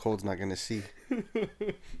Stone Cold's not gonna see.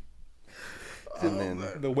 And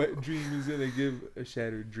then The wet dream is gonna give a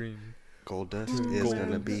shattered dream. Gold Dust is Gold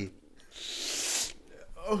gonna Dust. be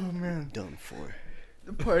Oh man. done for.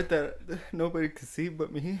 The part that nobody could see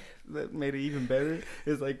but me that made it even better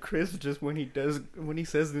is like Chris just when he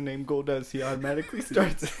says the name Gold Dust, he automatically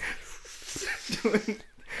starts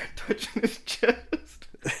touching his chest.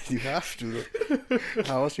 You have to.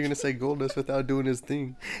 How else are you gonna say Gold Dust without doing his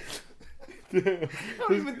thing? I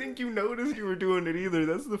don't even think you noticed you were doing it either.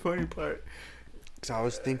 That's the funny part. So I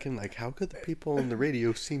was thinking, like, how could the people on the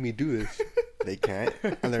radio see me do this? They can't,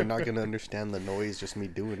 and they're not gonna understand the noise, just me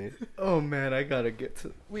doing it. Oh man, we gotta get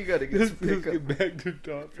to Let's pick up. get back to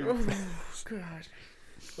topic. Oh gosh,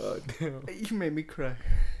 Oh, damn. you made me cry.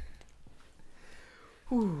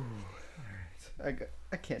 Whew. Alright,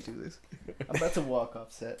 I can't do this. I'm about to walk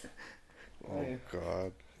off set. Oh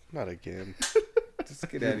God, not again. Just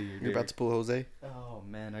get out of here. You're about to pull Jose. Oh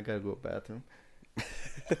man, I gotta go to the bathroom.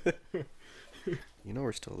 You know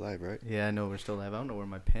we're still alive, right? Yeah, I know we're still alive. I don't know where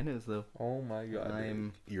my pen is though. Oh my god.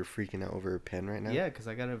 I'm You're freaking out over a pen right now. yeah, cause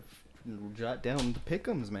I gotta jot down the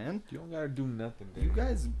pick'ems, man. You don't gotta do nothing, You dude.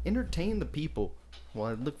 guys entertain the people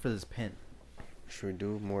while I look for this pen. Should we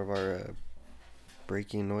do more of our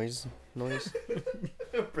breaking noise?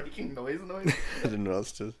 Breaking noise. I didn't know what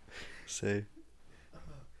else to say.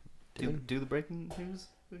 Do the breaking news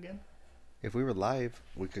again? If we were live,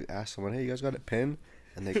 we could ask someone, "Hey, you guys got a pen?"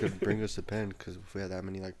 And they could bring us a pen. Because if we had that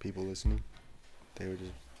many people listening, they would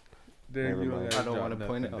just. Derek, Never you mind. gotta I don't jot want to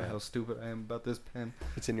point out nothing how down. stupid I am about this pen.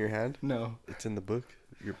 It's in your hand. No. It's in the book.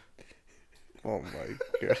 Oh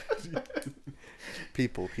my god.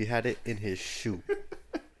 People, he had it in his shoe.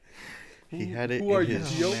 He had it who are in you, his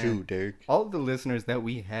Gio? shoe, Derek. All the listeners that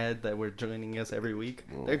we had that were joining us every week,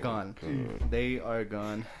 they're Oh, gone. God. They are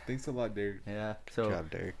gone. Thanks a lot, Derek. Yeah. Good So job,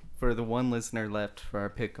 Derek. for the one listener left for our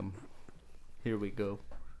pick'em, here we go.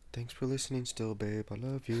 Thanks for listening still, babe. I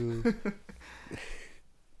love you.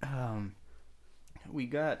 We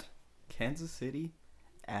got Kansas City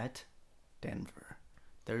at Denver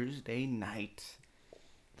Thursday night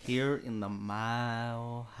here in the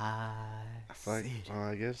Mile High I feel like, City. well,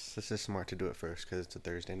 I guess this is smart to do it first because it's a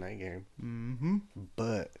Thursday night game. Mm-hmm.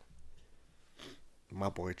 But my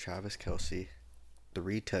boy Travis Kelsey,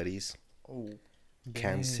 3 tutties. Oh,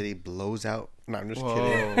 Kansas Dang. City blows out. No, I'm just Whoa.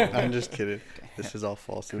 kidding. I'm just kidding. This is all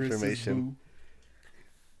false Chris's information.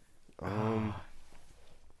 boo.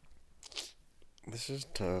 This is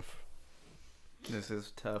tough. this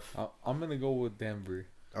is tough. I'm gonna go with Denver.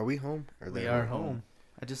 Are we home? We are home.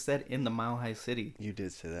 I just said in the Mile High City. You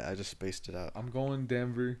did say that. I just spaced it out. I'm going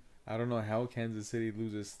Denver. I don't know how Kansas City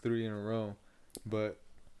loses 3 in a row, but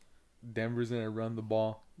Denver's gonna run the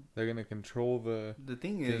ball. They're gonna control the The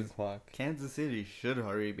thing game is, clock. Kansas City should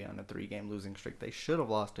already be on a 3-game losing streak. They should have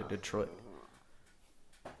lost to Detroit.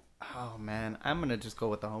 Oh man, I'm gonna just go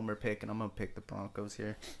with the homer pick, and I'm gonna pick the Broncos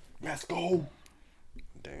here. Let's go.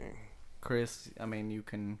 Dang. Chris, I mean, you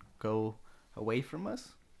can go away from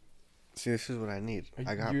us. See, this is what I need.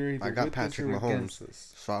 I You're either got with us Patrick or Mahomes. against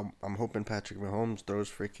us. So I'm hoping Patrick Mahomes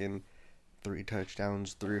throws freaking 3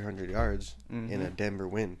 touchdowns, 300 yards in a Mhm. Denver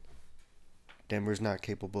win. Denver's not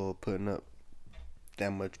capable of putting up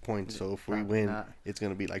that much points. So if we Probably win, not. it's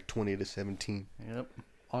gonna be like 20-17. Yep.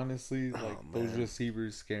 Honestly, like those man.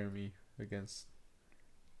 receivers scare me against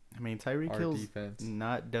I mean, Tyreek our Hill's defense.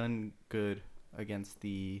 not done good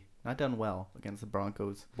not done well against the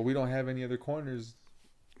Broncos. But we don't have any other corners.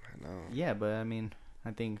 I know. Yeah, but I mean,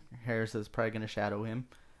 I think Harris is probably going to shadow him.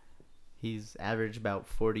 He's averaged about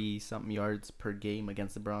 40-something yards per game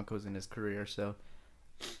against the Broncos in his career, so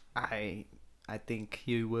I think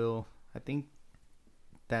he will. I think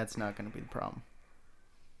that's not going to be the problem.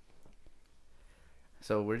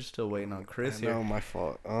 So we're just still waiting on Chris I know, here. my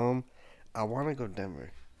fault. I want to go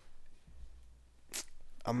Denver.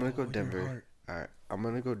 I'm gonna go your Denver. heart. All right, I'm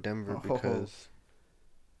gonna go Denver Oh. because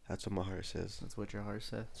that's what my heart says. That's what your heart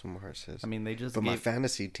says. That's what my heart says. I mean, they just But my gave...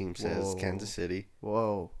 fantasy team says Whoa. Kansas City,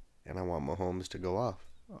 Whoa. and I want Mahomes to go off.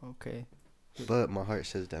 Okay. But my heart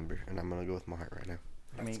says Denver, and I'm gonna go with my heart right now.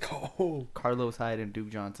 I mean, Let's go. Carlos Hyde and Duke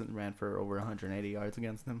Johnson ran for over 180 yards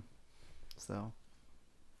against them. So,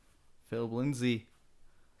 Philip Lindsay,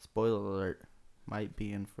 spoiler alert, might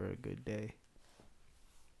be in for a good day.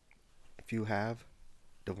 If you have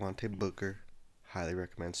Devontae Booker, highly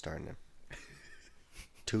recommend starting him.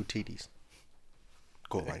 2 TDs.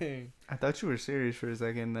 Goal line. Dang. I thought you were serious for a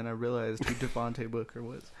second, then I realized who Devontae Booker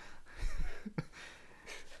was.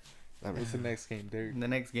 I mean, What's the next game, Derek? In the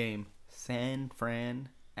next game, San Fran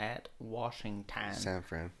at Washington. San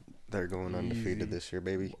Fran. They're going undefeated Easy. this year,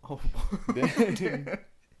 baby. Oh. Dang.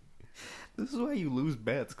 This is why you lose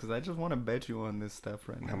bets, because I just want to bet you on this stuff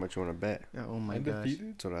right now. How much you want to bet? Oh my gosh.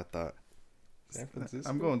 Undefeated? That's what I thought. San Francisco.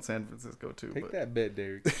 I'm going San Francisco too. Take but that bet,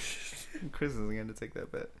 Derek. Chris isn't going to take that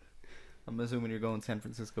bet. I'm assuming you're going San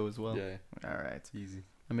Francisco as well. Yeah, All right. it's easy.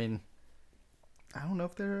 I mean, I don't know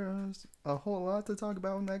if there's a whole lot to talk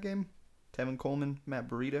about in that game. Tevin Coleman, Matt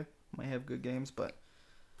Breida might have good games, but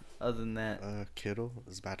other than that, Kittle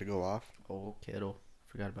is about to go off. oh, Kittle.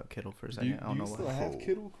 Forgot about Kittle for a Do second. you, I don't know still why. have Oh.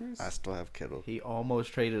 Kittle, Chris? I still have Kittle. He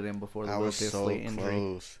almost traded him before the I Will was so Dissly injury.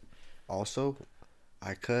 close. Also,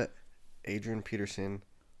 I cut Adrian Peterson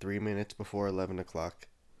 3 minutes before 11 o'clock.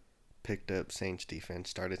 Picked up Saints defense.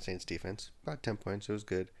 Started Saints defense. Got 10 points. It was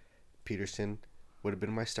good. Peterson would have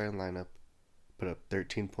been my starting lineup. Put up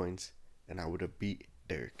 13 points. And I would have beat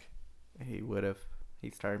Derek. He would have. He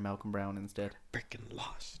started Malcolm Brown instead. Freaking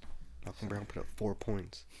lost. Malcolm Brown put up 4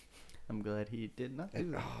 points. I'm glad he did not do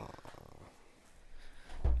And, that.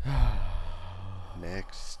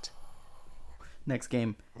 Next. Next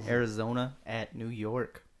game, Arizona at New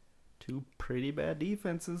York. 2 pretty bad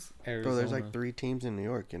defenses. Arizona. Bro, there's like 3 teams in New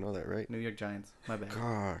York. You know that, right? New York Giants. My bad.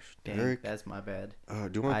 Gosh, Dang, Derek. that's my bad. Do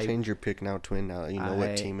you want I- to change your pick now, Twin? Now that you know I-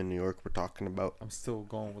 what team in New York we're talking about. I'm still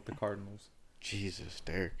going with the Cardinals. Jesus,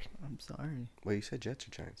 Derek. I'm sorry. Wait, you said Jets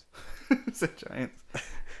or Giants? It's the Giants.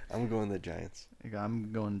 I'm going the Giants.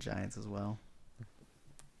 I'm going Giants as well.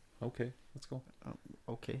 Okay, let's go.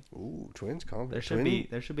 Okay. Ooh, Twins confident.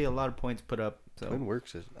 There should be a lot of points put up. So Twin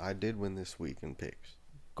works. I did win this week in picks.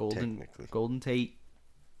 Technically. Golden Tate,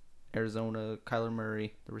 Arizona, Kyler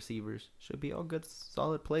Murray, the receivers should be all good,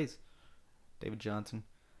 solid plays. David Johnson.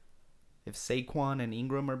 If Saquon and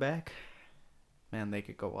Ingram are back, man, they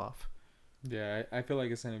could go off. Yeah, I feel like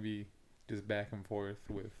it's gonna be just back and forth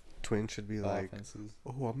with Twin should be the like, offenses.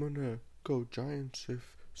 "Oh, I'm gonna go Giants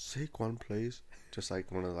if Saquon plays." Just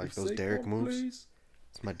like one of like If those Derek Saquon moves. plays-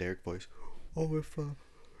 It's my Derek voice. Oh, if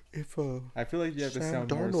I feel like you have to Sam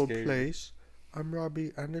sound more Darnold scared. plays, I'm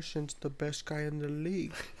Robbie Anderson's the best guy in the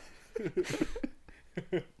league.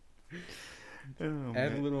 Oh,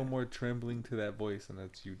 Add a man. little more trembling to that voice, and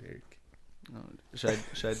that's you, Derek. Oh, should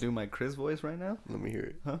I do my Chris voice right now? Let me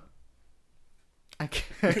hear it. I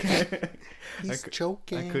can't. He's I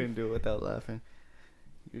choking. couldn't do it without laughing.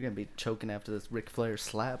 You're gonna be choking after this Ric Flair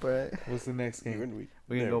slap, right? What's the next You're game? gonna be-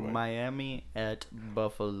 We're gonna Never go mind. Miami at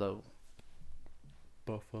Buffalo.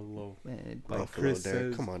 Buffalo. Man, Like Buffalo, Chris Derek.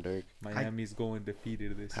 says, Come on, Derek. Miami's going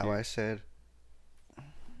defeated this How year. I said,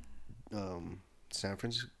 San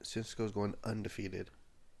Francisco's going undefeated.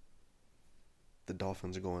 The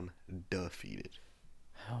Dolphins are going defeated.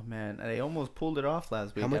 oh man, they almost pulled it off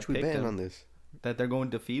last week. How much I we picked betting them. on this? That they're going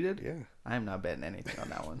defeated? Yeah. I'm not betting anything on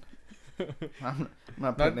that one. I'm not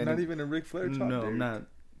Not, putting not any. even a Ric Flair chop. No, Derek. I'm not.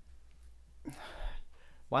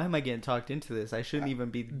 Why am I getting talked into this? I shouldn't even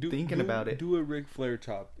be thinking about it. Do a Ric Flair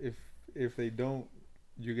chop. If they don't,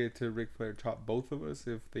 you get to Ric Flair chop both of us.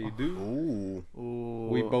 If they do, Ooh. Ooh.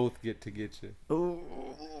 we both get to get you. Ooh,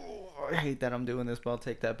 I hate that I'm doing this, but I'll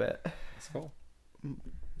take that bet. Let's go.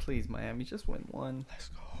 Please, Miami, just win one. Let's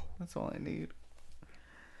go. That's all I need.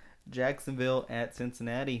 Jacksonville at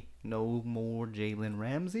Cincinnati. No more Jalen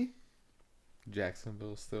Ramsey.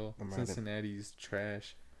 Jacksonville still. I'm riding. Cincinnati's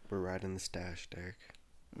trash. We're riding the stash, Derek.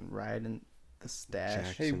 Riding the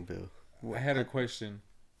stash. Jacksonville. I had a question.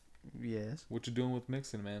 Yes. What you doing with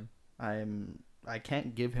Mixon, man? I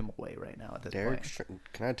can't give him away right now at this Derek's point.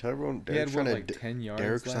 can I tell everyone? He had Derek's what, trying like to. 10 yards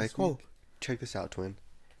Derek's last like, week? oh, check this out, twin.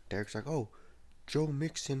 Derek's like, oh, Joe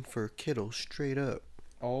Mixon for Kittle straight up.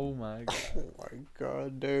 Oh my god. Oh my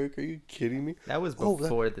God, Derek, are you kidding me? That was Oh,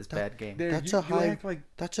 before this bad game. Derek, That's you, a you high- act like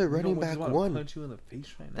That's a you running don't back want to one. punch you in the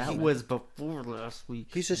face right now. That man. was before last week.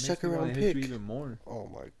 He's a Makes me second wanna round hit you pick. even more. Oh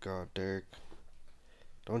my God, Derek.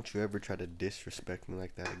 Don't you ever try to disrespect me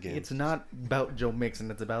like that again. It's not about Joe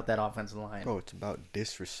Mixon. It's about that offensive line. Bro, it's about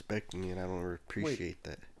disrespecting me, and I don't appreciate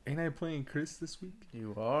that. Ain't I playing Chris this week?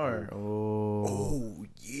 You are. Oh. Oh,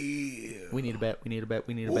 yeah. We need a bet. We need a bet.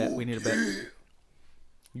 We need a bet. We need a bet.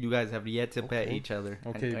 You guys have yet to bet Okay. each other.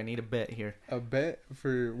 Okay. I need a bet here. A bet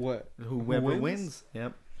for what? Whoever wins? wins?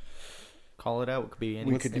 Yep. Call it out. It could be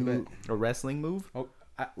any We could do a wrestling move.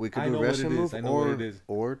 we could I do know a what wrestling it move, is. I know what it is.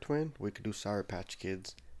 or twin. We could do Sour Patch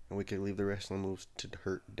Kids, and we could leave the wrestling moves to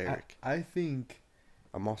hurt Derek. I think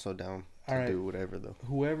I'm also down to Alright. do whatever though.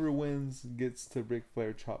 whoever wins gets to Ric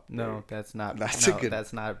Flair chop. No, Derek. that's not. That's no, a good-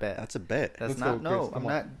 That's not a bet. That's a bet. That's Let's not. go, No, Chris, I'm come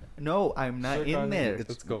not. on. No, I'm not Shake in on it. there.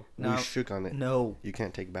 Let's go. No. We shook on it. No, You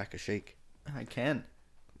can't take back a shake. I can.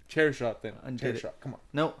 Chair shot then. Undid Chair it. shot. Come on.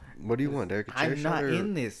 No, What do you want, Derek? A chair I'm shot not or-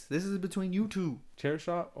 in this. This is between you two. Chair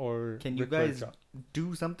shot or Can you Ric Flair guys chop?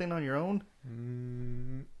 do something on your own?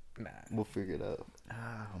 Nah. We'll figure it out. Oh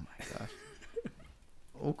my gosh.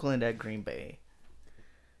 Oakland at Green Bay.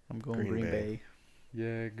 I'm going Green Green, Bay. Bay.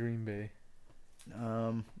 Yeah, Green Bay.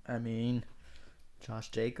 I mean, Josh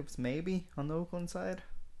Jacobs maybe on the Oakland side.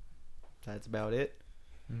 That's about it.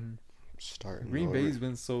 Mhm. Starting Green over. Bay's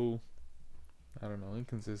been so, I don't know,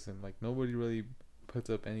 inconsistent. Like nobody really puts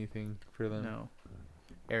up anything for them. No.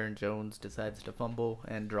 Aaron Jones decides to fumble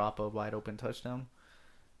and drop a wide open touchdown.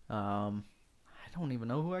 I don't even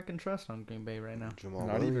know who I can trust on Green Bay right now. Jamal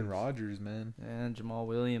Not even Williams. Rodgers, man. And Jamal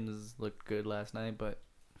Williams looked good last night, but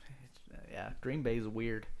yeah, Green Bay's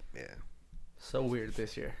weird. Yeah. So weird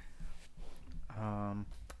this year.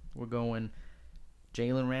 We're going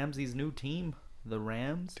Jalen Ramsey's new team, the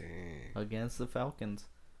Rams, Dang. against the Falcons.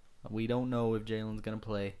 We don't know if Jalen's gonna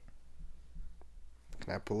play.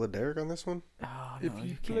 Can I pull a Derek on this one? Oh, If no, he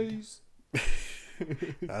you can't. plays,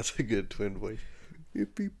 That's a good twin voice.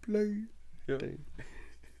 If he plays. Yep. Dang.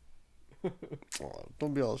 Oh,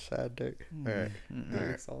 don't be all sad, Derek. Alright. Mm-mm. Alright.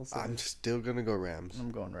 Derek's all set. I'm still gonna go Rams.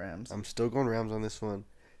 I'm going Rams. I'm still going Rams on this one.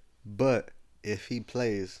 But if he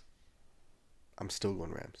plays, I'm still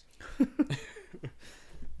going Rams.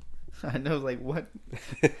 I know, like, what?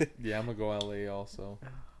 Yeah, I'm gonna go LA also.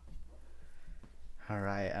 All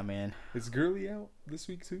right, I mean, Is Gurley out this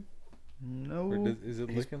week too? no. Or is it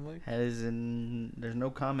He's- looking like? There's no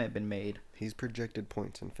comment been made. He's projected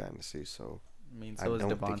points in fantasy, so I mean, I so is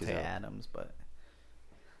don't think he's Devontae out. Adams, but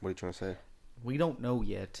what are you trying to say? we don't know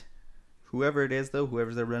yet. Whoever it is, though,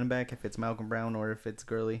 whoever's their running back, if it's Malcolm Brown or if it's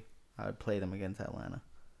Gurley, I would play them against Atlanta.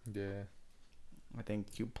 Yeah. I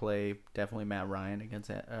think you play definitely Matt Ryan against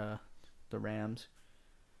the Rams.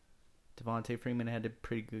 Devontae Freeman had a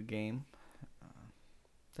pretty good game.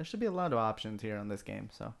 There should be a lot of options here on this game,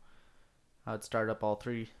 so I'd start up all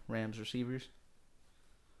 3 Rams receivers.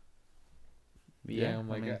 But Yeah, I'm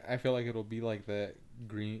like, I feel like it'll be like that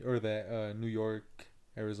New York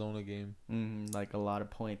Arizona game. like a lot of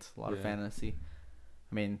points, a lot of Yeah. fantasy.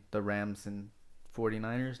 I mean, the Rams and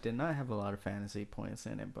 49ers did not have a lot of fantasy points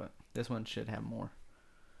in it, but this one should have more.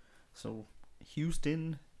 So,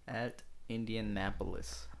 Houston at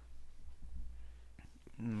Indianapolis.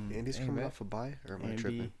 Andy's Ain't coming bad. off a bye, or am I Andy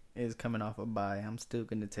tripping? is coming off a bye. I'm still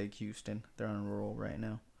going to take Houston. They're on a roll right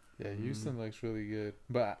now. Yeah, Houston looks really good.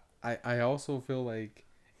 But I also feel like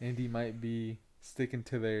Indy might be sticking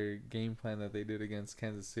to their game plan that they did against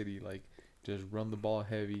Kansas City. Like, just run the ball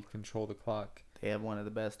heavy, control the clock. They have one of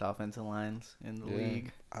the best offensive lines in the Yeah.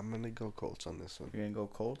 league. I'm gonna go Colts on this one. You're going to go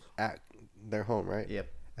Colts? They're home, right?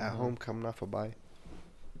 Yep. At Mhm. home, coming off a bye.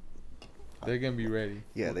 They're going to be ready.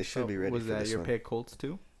 Yeah, they should So, be ready Was for that this your one. pick, Colts,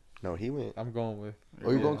 too? No, he went. I'm going with. Oh,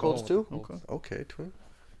 you're Yeah. going Colts too? with the Colts. Okay, twin.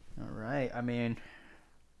 All right. I mean,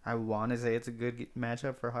 I want to say it's a good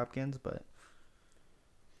matchup for Hopkins, but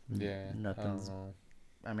Yeah, nothing's. I don't know.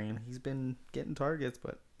 I mean, he's been getting targets,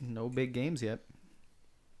 but no big games yet.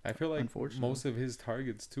 I feel like Unfortunately. most of his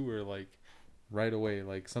targets too are like right away,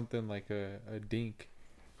 like something like a dink.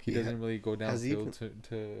 He doesn't really go has he downfield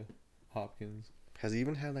to Hopkins. Has he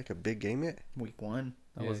even had like a big game yet? Week 1.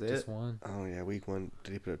 That Yeah, was it. just one. Oh yeah, week 1.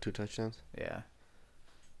 Did he put up 2 touchdowns? Yeah.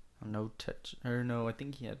 No touch. Or no, I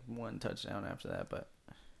think he had 1 touchdown after that, but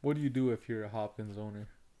What do you do if you're a Hopkins owner?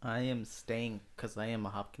 I am staying because I am a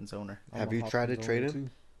Hopkins owner. Have I'm a you tried to Hopkins trade owner, him?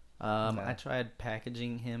 too. I No. tried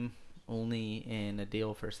packaging him only in a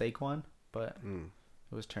deal for Saquon, but Mm.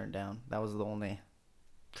 it was turned down. That was the only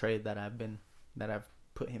trade that I've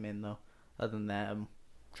put him in though. Other than that, I'm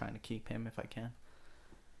trying to keep him if I can.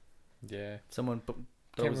 Yeah, Someone Can't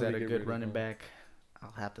throws really at a get good rid of running him. back,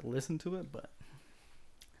 I'll have to listen to it, but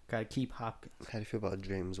gotta keep Hopkins. How do you feel about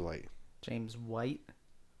James White? James White.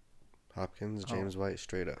 Hopkins, Oh. James White,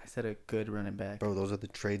 straight up. I said a good running back. Bro, those are the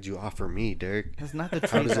trades you offer me, Derek. That's not the How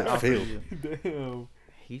trade does I it offer feel? you. damn.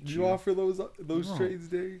 Hate Do you. you offer those No. trades,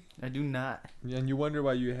 Derek? I do not. Yeah, and you wonder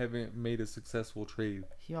why you haven't made a successful trade.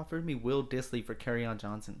 He offered me Will Disley for Kerryon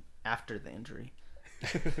Johnson after the injury.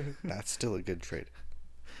 That's still a good trade.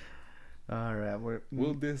 All right, we're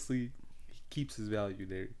Will Disley, he keeps his value,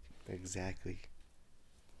 Derek. Exactly.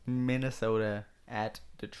 Minnesota at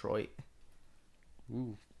Detroit.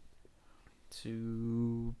 Ooh,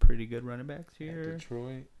 2 pretty good running backs at here.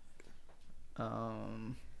 Detroit.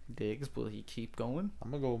 Diggs, will he keep going?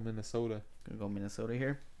 I'm gonna go Minnesota. Gonna go Minnesota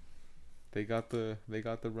here. They got the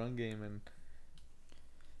run game, and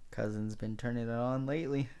Cousins been turning it on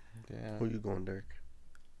lately. yeah, Who you going, Derek?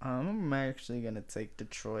 I'm actually gonna take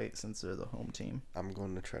Detroit since they're the home team. I'm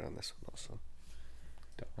going to trade on this one also.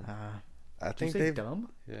 dumb. I Did you think say they've.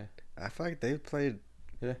 dumb? Yeah, I feel like they've played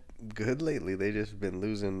Yeah. good lately. They just been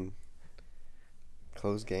losing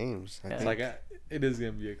close games. I Yeah. it's think. like it is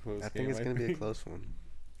gonna be a close I game. think it's gonna be a close one.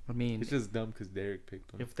 I mean, It's just dumb because Derek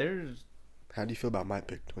picked him. if there's, How do you feel about my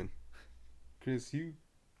pick, twin? Chris,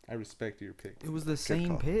 I respect your pick. it was the same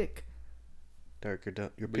call. pick. Derek, your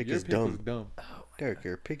But pick your is pick dumb. was dumb. Oh my Derek, God.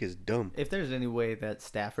 your pick is dumb. If there's any way that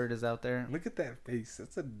Stafford is out there, Look at that face.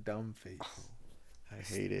 That's a dumb face. I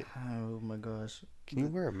hate it. oh my gosh. Can you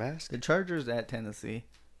wear a mask? The Chargers at Tennessee.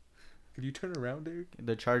 Could you turn around, Derek?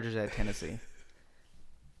 The Chargers at Tennessee.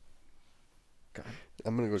 God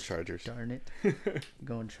I'm gonna go Chargers. darn it.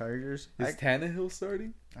 Going Chargers. Is Tannehill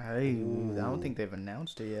starting? I don't think they've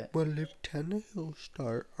announced it yet. Well, if Tannehill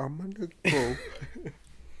start, I'm gonna go.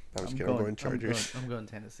 I'm just kidding. I'm going Chargers. I'm going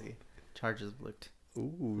Tennessee. Chargers looked.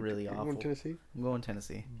 Ooh, really you're awful. going Tennessee? I'm going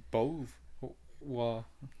Tennessee. Both. Well,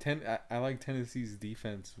 I like Tennessee's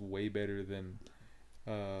defense way better than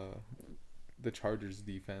the Chargers'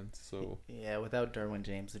 defense. So Yeah, without Derwin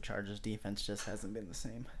James, the Chargers defense just hasn't been the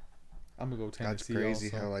same. I'm gonna go That's Tennessee. crazy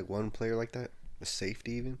also. how like one player like that, a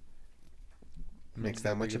safety even, makes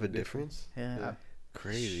that much of a difference. Yeah, Yeah.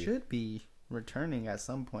 Crazy. should be returning at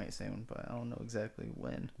some point soon, but I don't know exactly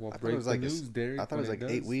when. Well, I thought it break was the like news, Derek. I thought it was when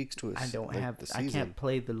like 8 does. weeks to a I don't like have. the I season. can't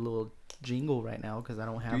play the little jingle right now because I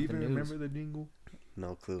don't Do have you the even news. remember the jingle?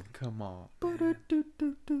 No clue. Come on.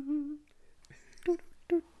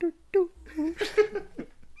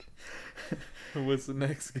 What's the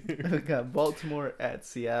next game? We got Baltimore at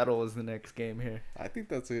Seattle is the next game here. I think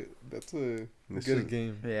that's a This good is-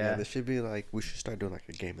 game. Yeah. This should be like we should start doing like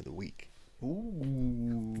a game of the week.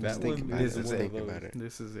 Ooh. That Just think one about this it. is Just it. think about it.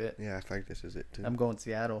 This is it. Yeah, I feel like this is it too. I'm going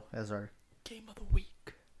Seattle as our game of the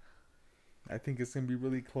week. I think it's gonna be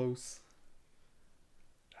really close.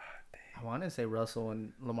 I want to say Russell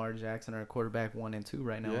and Lamar Jackson are quarterback 1 and 2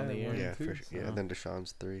 right now in the Yeah, year. one yeah, and two, for sure. Yeah, so- then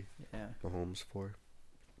Deshaun's 3, Yeah. Mahomes 4.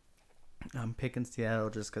 I'm picking Seattle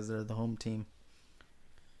just because they're the home team.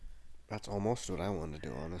 That's almost what I want to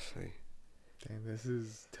do, honestly. Dang, this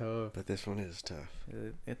is tough. But this one is tough.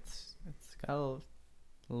 It's got a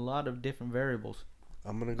lot of different variables.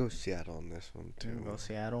 I'm gonna go Seattle on this one You too. can go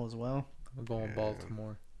Seattle as well. I'm going Yeah.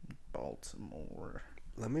 Baltimore. Baltimore.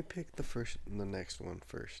 Let me pick the next one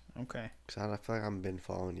first, Okay. cause I feel like I've been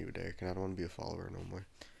following you, Derek, and I don't want to be a follower no more.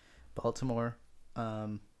 Baltimore.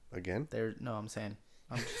 Again? I'm saying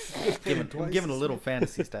I'm just giving a little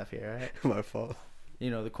fantasy stuff here, right? My fault.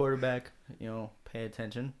 The quarterback, pay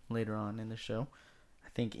attention later on in the show. I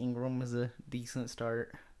think Ingram is a decent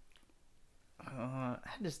start. I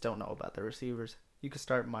just don't know about the receivers. You could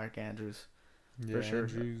start Mark Andrews, Yeah, sure.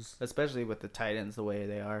 Andrews. especially with the tight ends the way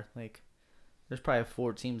they are. Like, there's probably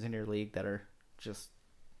 4 teams in your league that are just,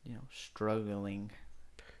 struggling.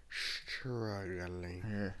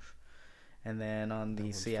 Struggling. And then on That the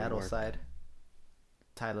one's for Seattle Mark. side,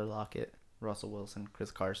 Tyler Lockett, Russell Wilson,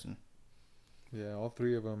 Chris Carson. Yeah, all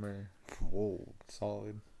three of them are Whoa.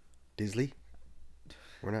 solid. Disley?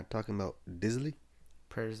 We're not talking about Disley?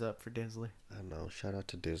 Prayers up for Dinsley. I know. Shout out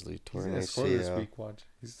to Disley. He's Torn gonna score this ACL. week. Watch.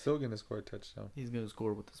 He's still gonna score a touchdown. He's going to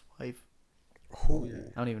score with his wife. Oh, yeah.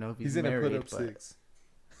 I don't even know if He's he's gonna married, put up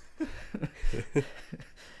but 6.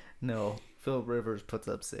 no. Philip Rivers puts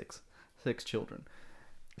up 6 children.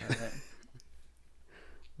 All right.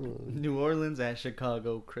 New Orleans at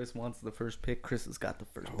Chicago. Chris wants the first pick. Chris has got the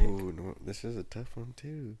first pick. Oh, no. This is a tough one,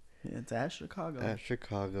 too. Yeah, it's at Chicago. At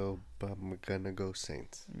Chicago, but I'm gonna go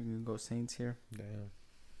Saints. You're going to go Saints here. Damn.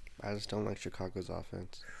 I just don't like Chicago's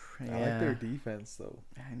offense. Yeah, I like their defense though.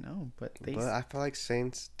 I know, but But I feel like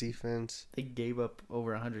Saints defense. they gave up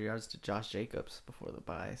over 100 yards to Josh Jacobs before the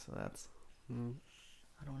bye, so that's,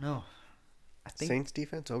 I don't know. I think Saints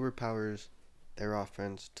defense overpowers their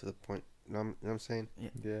offense to the point. You know what I'm saying?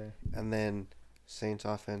 Yeah. And then Saints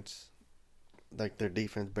offense, like their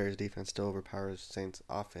defense, Bears defense still overpowers Saints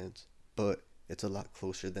offense, but it's a lot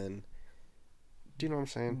closer than. Do you know what I'm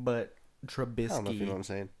saying? but I don't know if you know what Trubisky I'm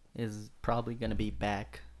saying. is probably going to be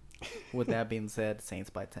back. With that being said,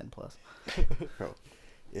 Saints by 10 plus. Bro,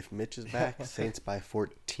 if Mitch is back, Saints by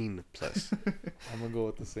 14 plus. I'm gonna go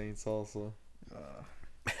with the Saints also.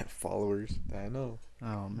 Followers. I know.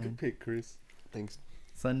 Oh man. Good pick, Chris. Thanks.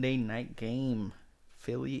 Sunday night game.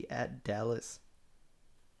 Philly at Dallas.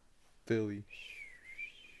 Philly.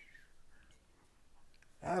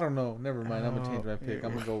 I don't know. Never mind. I'm gonna change my pick.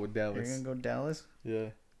 I'm gonna go with You're Dallas. going to go Dallas? Yeah.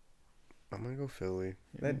 I'm gonna go Philly.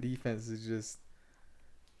 That defense is just.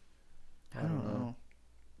 I don't know.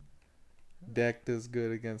 Dak does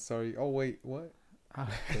good against. Sorry. Oh wait, what?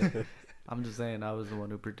 I'm just saying I was the one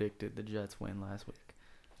who predicted the Jets win last week.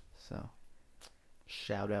 So,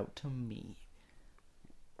 shout out to me.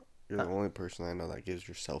 You're the only person I know that gives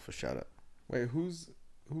yourself a shout out. Wait, who's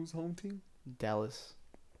home team? Dallas.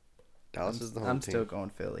 Dallas is the home I'm team. still going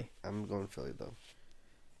Philly. I'm going Philly though.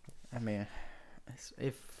 I mean,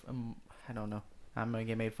 if I don't know, I'm gonna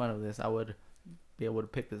get made fun of this. I would be able to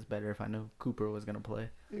pick this better if I knew Cooper was gonna play.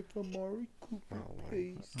 If Amari Cooper Oh my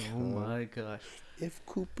plays. Oh my gosh, If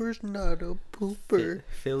Cooper's not a pooper,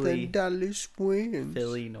 Philly, then Dallas wins.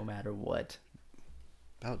 Philly, no matter what.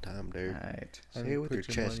 About time, All Derek. right, Say it with your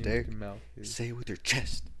chest, money Derek. where your mouth is. Say it with your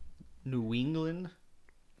chest. New England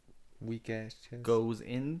Weak ass chest. goes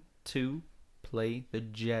into play the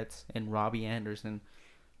Jets and Robbie Anderson,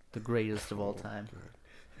 the greatest of all time.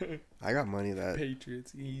 I got money that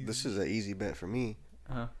Patriots. Easy. this is an easy bet for me.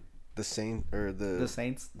 Uh, The Saint or the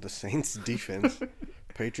Saints. the Saints defense,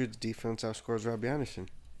 Patriots defense outscores Robbie Anderson.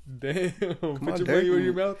 Damn. Put on, your Derek. money where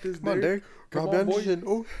your mouth is. Come on, Derek. Come Robbie on, boy. Anderson.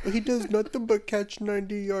 Oh, he does nothing but catch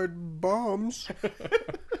 90-yard bombs.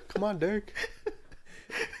 Come on, Derek.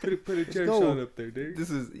 Put a chair go. shot up there, Derek. This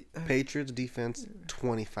is Patriots defense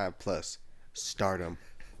 25 plus. Start them.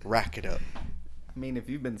 Rack it up. I mean, if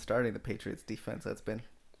you've been starting the Patriots defense,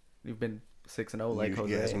 you've been 6-0 like you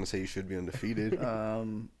Jose. guys gonna say you should be undefeated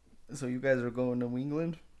So you guys are going New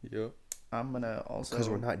England. Yep. I'm gonna also. because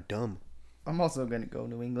we're not dumb. I'm also gonna go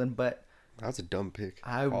New England, but That's a dumb pick.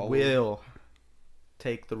 I will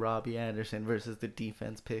take the Robbie Anderson versus the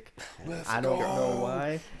defense pick. Let's I don't go. know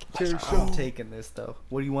why. Let's I'm go. taking this though.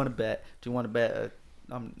 What do you want to bet? Do you want to bet?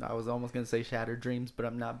 I was almost gonna say Shattered Dreams, but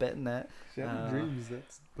I'm not betting that. Shattered Dreams. We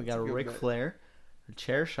that's got a a good Ric bet. Flair, a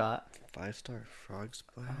chair shot, 5-star frog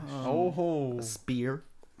splash. Oh. a spear.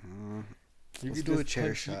 You Let's could do a just chair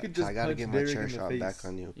punch- you shot. could 'Cause I just gotta punch get my Derek chair in the shot face. back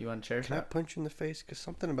on you. You want a chair Can I shot? punch you in the face? Because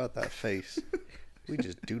something about that face we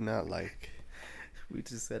just do not like. We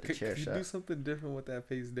just said a Could chair you shot. do something different with that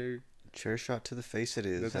face, Derek? Chair shot to the face it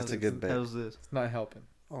is. That's That's a it. good bet. How's this? It's not helping.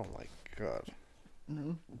 Oh my god.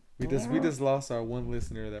 No. We just lost our one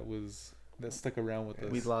listener that stuck around with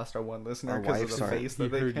us. We lost our one listener Our because of wives the are- face He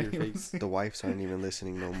that they heard your can't even face. see. The wives aren't even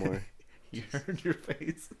listening no more. You heard your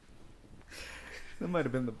face. That might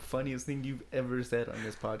have been the funniest thing you've ever said on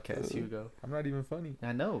this podcast, Hugo. I'm not even funny.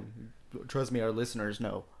 I know. Trust me, our listeners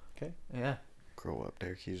know. Okay. Yeah. Grow up,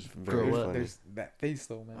 Derek. He's very Grow up. funny. There's that face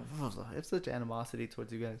though, man. I have such animosity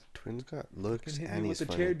towards you guys. Twins got looks Hit and me he's with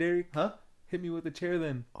the funny. chair, Derek. Huh? Hit me with the chair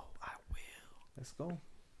then. Oh, I will. Let's go.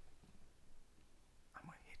 I'm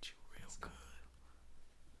gonna hit you real good.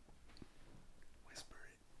 Whisper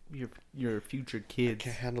it. Your future I kids.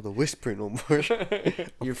 can't handle the whispering no more.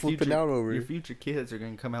 I'm Your flipping future, out over your it. future kids are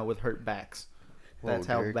gonna come out with hurt backs. Whoa, That's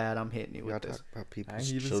how Derek. bad I'm hitting you Y'all with talk this. about I people's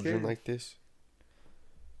ain't even children scared. like this.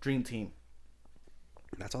 Dream team.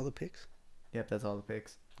 That's all the picks. Yep, that's all the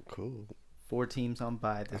picks. Cool. 4 teams on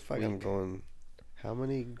bye I this feel week. like I'm going. How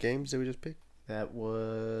many games did we just pick? That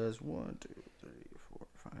was 1, 2, 3, 4,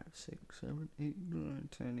 5, 6, 7, 8, 9,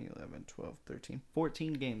 10, 11, 12, 13,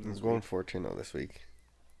 14 games. I was This going week. 14-0 this week.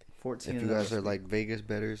 14. If of you guys those are like Vegas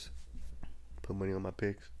betters, put money on my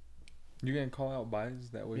picks. You can call out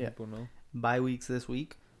buys that way Yeah. people know. bye weeks this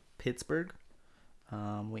week. Pittsburgh.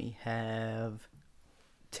 We have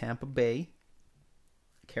Tampa Bay,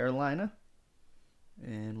 Carolina,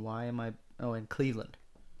 and and Cleveland.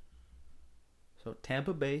 So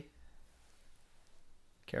Tampa Bay,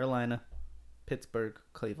 Carolina, Pittsburgh,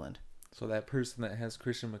 Cleveland. So that person that has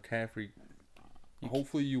Christian McCaffrey, You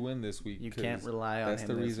hopefully you win this week. You 'cause can't rely on That's him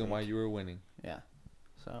the this reason why week. you were winning. Yeah.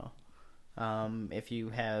 So, if you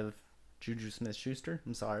have Juju Smith-Schuster,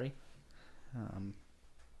 I'm sorry.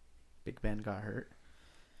 Big Ben got hurt.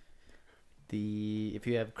 If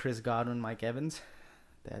you have Chris Godwin, Mike Evans,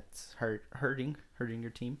 that's hurting your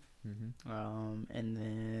team. Mm-hmm. And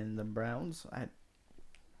then the Browns, I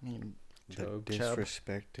mean, The Chubb.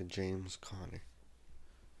 disrespect to James Conner.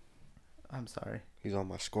 I'm sorry. He's on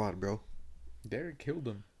my squad, bro. Derek killed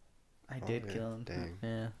him. I Oh, did yeah, kill him. dang.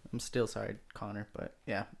 Yeah, I'm still sorry, Connor, but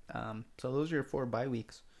yeah. So those are your 4 bye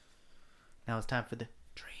weeks. Now it's time for the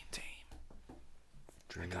dream team.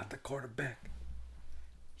 I got the quarterback.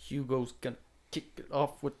 Hugo's gonna kick it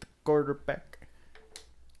off with the quarterback.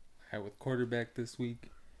 All right, with quarterback this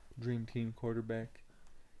week, dream team quarterback,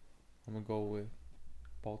 I'm going to go with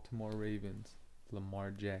Baltimore Ravens,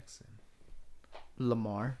 Lamar Jackson.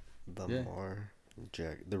 Lamar, Lamar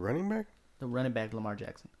Jack. The running back? the running back, Lamar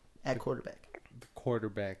Jackson, at quarterback. The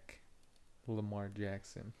quarterback, Lamar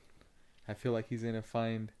Jackson. I feel like he's going to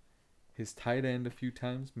find his tight end a few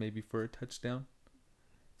times, maybe for a touchdown.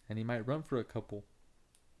 And he might run for a couple.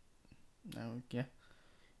 Oh yeah,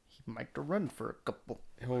 he might run for a couple.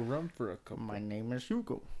 He'll run for a couple. My name is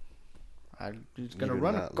Hugo. He's You gonna do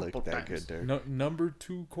run a not couple look that times. good there. No, number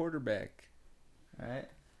 2 quarterback. All right.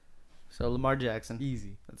 So Lamar Jackson,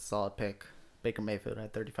 Easy. that's a solid pick. Baker Mayfield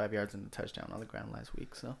had 35 yards and a touchdown on the ground last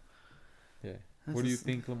week. So Yeah. That's What do you just-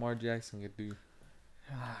 think Lamar Jackson could do?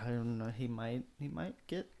 I don't know. He might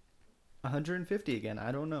get 150 again.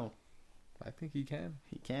 I don't know. I think he can.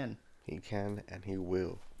 He can. He can and he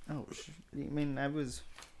will. Oh, I mean,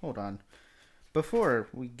 hold on. Before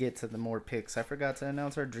we get to the more picks, I forgot to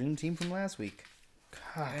announce our dream team from last week.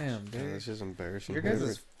 Gosh, Damn, Yeah, dude. that's just embarrassing. your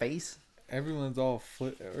guys' face. Everyone's all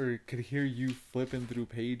could hear you flipping through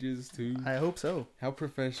pages too. I hope so. How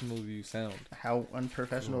professional do you sound? How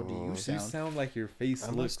unprofessional do Oh. you You sound? sound like your face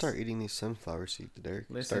I'm gonna looks. start eating these sunflower seeds, Derek.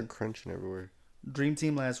 Listen. Start crunching everywhere. Dream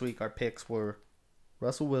team last week, our picks were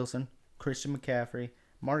Russell Wilson, Christian McCaffrey,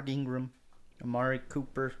 Mark Ingram, Amari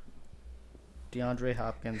Cooper, DeAndre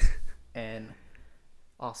Hopkins, and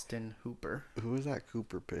Austin Hooper. Who was that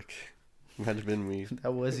Cooper pick? Might have been me.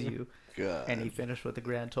 That was you. God. And he finished with a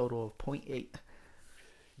grand total of 0.8.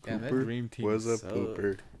 Damn, that Cooper dream team was a sucked.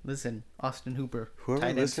 pooper. Listen, Austin Hooper. Whoever tight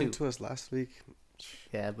end listened two. to us last week,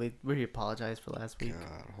 Yeah, we apologize for last week.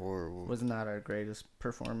 God, horrible. Was not our greatest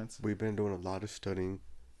performance. We've been doing a lot of studying.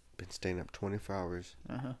 Been staying up 24 hours.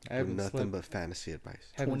 Uh-huh. I With haven't nothing slept. but fantasy advice.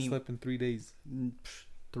 Haven't 20 slept in 3 days.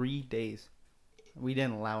 3 days. We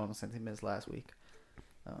didn't allow him since he missed last week.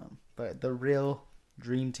 But the real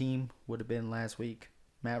dream team would have been last week.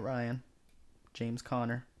 Matt Ryan, James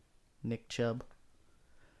Conner, Nick Chubb,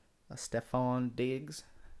 Stephon Diggs,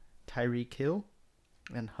 Tyreek Hill,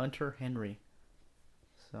 and Hunter Henry.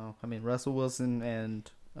 So, I mean, Russell Wilson and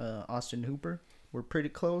Austin Hooper were pretty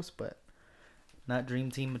close, but not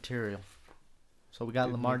dream team material. So we got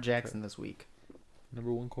Didn't Lamar make the Jackson this week.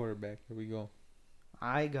 Number 1 quarterback. Here we go.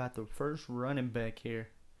 I got the first running back here.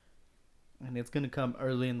 And it's going to come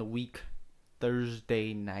early in the week.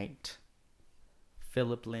 Thursday night.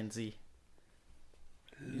 Philip Lindsay.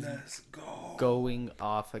 Let's go. going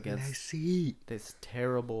off against see. this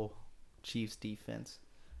terrible Chiefs defense.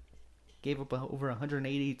 Gave up over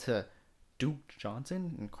 180 to Duke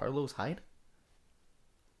Johnson and Carlos Hyde.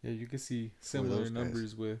 Yeah, you can see are similar those guys?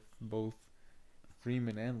 numbers with both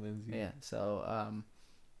Freeman and Lindsey. Yeah, so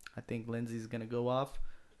I think Lindsey's gonna go off.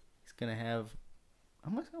 He's gonna have,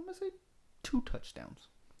 I'm gonna say, 2 touchdowns.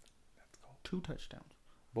 Let's go. 2 touchdowns.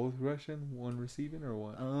 Both rushing, one receiving, or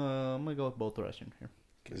what? I'm gonna go with both rushing here.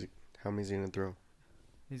 How many's he gonna throw?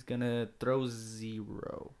 He's gonna throw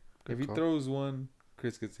 0. If he call. throws one,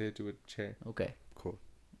 Chris gets hit to a chair. Okay. Cool.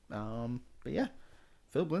 But yeah,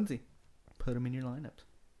 Philip Lindsay, put him in your lineups.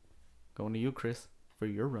 Going to you, Chris, for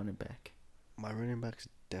your running back. My running back's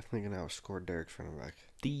definitely gonna outscore Derek's running back.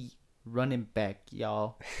 The running back,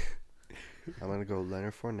 y'all, I'm gonna go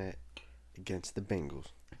Leonard Fournette against the Bengals.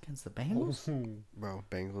 against the Bengals. Bro,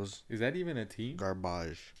 Bengals Is that even a team?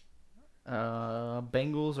 garbage.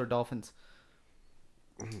 Bengals or Dolphins?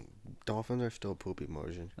 Dolphins are still poop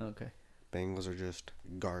emoji. Okay. Bengals are just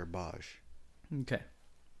garbage. Okay.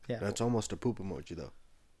 Yeah. That's almost a poop emoji though.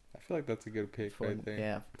 I feel like that's a good pick right there.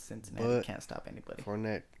 Yeah, Cincinnati But can't stop anybody.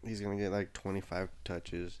 Fournette, he's gonna get like 25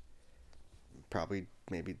 touches, probably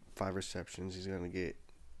maybe 5 receptions. He's gonna get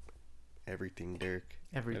everything, Derek.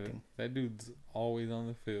 Everything. That dude's always on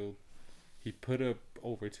the field. He put up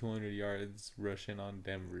over 200 yards rushing on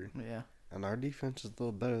Denver. Yeah. And our defense is a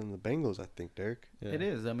little better than the Bengals, I think, Derek. Yeah. It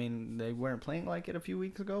is. I mean, they weren't playing like it a few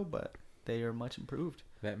weeks ago, but they are much improved.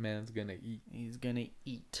 That man's gonna eat. He's gonna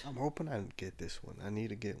eat. I'm hoping I get this one. I need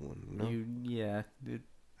to get one. You know? Yeah, dude,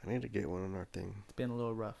 I need to get one on our thing. it's been a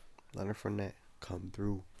little rough. Leonard Fournette, come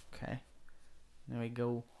through. Okay. Now we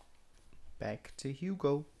go back to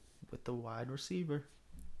Hugo with the wide receiver.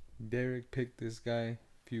 Derek picked this guy a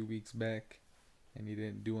few weeks back, and he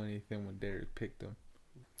didn't do anything when Derek picked him.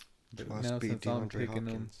 But Must now be since I'm DeAndre picking him,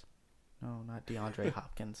 Hopkins. No, not DeAndre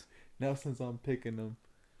Hopkins.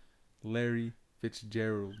 Larry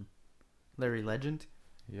Fitzgerald. Larry Legend.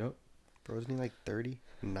 Yep. Bro, isn't he like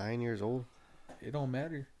 39 years old? It don't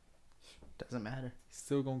matter. Doesn't matter. He's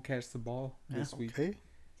still gonna catch the ball this week. Okay.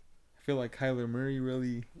 I feel like Kyler Murray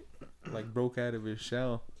really broke out of his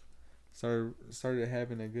shell. Started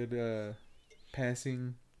having a good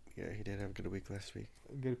passing Yeah, he did have a good week last week.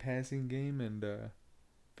 game, and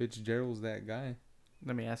Fitzgerald's that guy.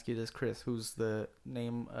 Let me ask you this, Chris. Who's the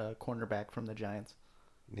name cornerback from the Giants?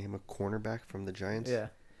 Name a cornerback from the Giants. Yeah.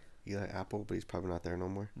 Eli Apple, but he's probably not there no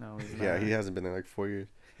more. No, he's Yeah, not. he hasn't been there like 4 years.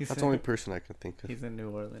 He's That's in, the only person I can think of. He's in New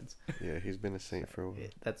Orleans. Yeah, he's been a Saint for a while.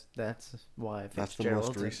 That's why That's the Fitzgerald's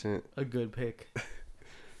most recent. a good pick.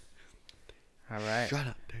 All right. Shut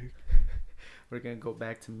up, Derek. We're going to go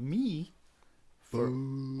back to me for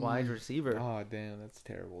Boo. wide receiver. Oh damn, that's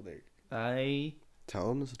terrible, Derek. I Tell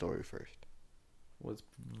him the story first. was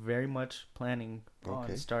very much planning on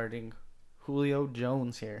Okay. starting Julio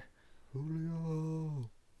Jones here. Julio.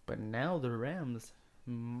 But now the Rams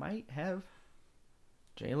might have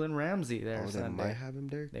Jalen Ramsey there Oh, they Sunday. might have him,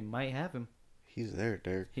 Derek. They might have him. He's there,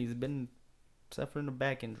 Derek. He's been suffering a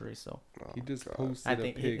back injury, so Oh, He just God. posted I a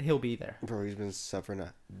think pic he'll be there. Bro, he's been suffering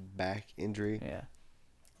a back injury. Yeah.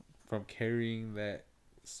 from carrying that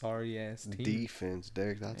sorry ass team. Defense,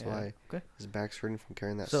 Derek. That's Yeah. why Okay. his back's hurting from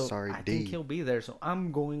carrying that So sorry I D. think he'll be there. So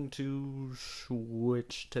I'm going to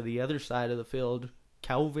switch to the other side of the field.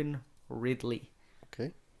 Calvin Ridley.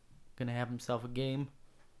 Okay. Gonna have himself a game.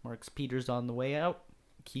 Marcus Peters on the way out.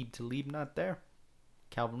 Keep Talib not there.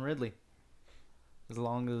 Calvin Ridley. As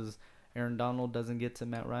long as Aaron Donald doesn't get to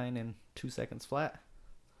Matt Ryan in 2 seconds flat,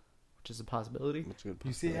 which is a possibility. That's a good.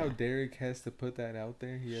 You see how Yeah. Derek has to put that out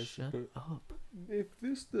there? He has Shut to put, up. if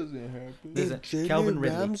this doesn't happen. Listen, Jalen Calvin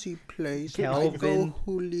Ridley. Ramsey plays, I Calvin- go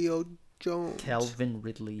Julio Jones. Calvin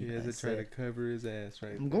Ridley. He has I to try to said. cover his ass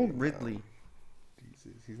right I'm there. going Ridley.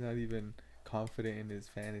 Jesus, he's not even confident in his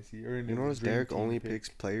fantasy or in You his notice dream Derek team only pick. picks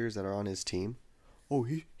players that are on his team. Oh,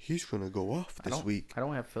 he's gonna go off I this don't- week. I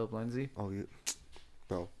don't have Philip Lindsay. Oh, you,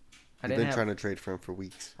 bro. I You've didn't been have. trying to trade for him for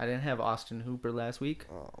weeks. I didn't have Austin Hooper last week.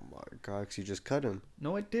 Oh my God, 'cause you just cut him.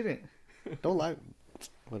 No, I didn't. Don't lie.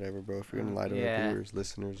 Whatever, bro. If you're gonna lie to Yeah. our viewers,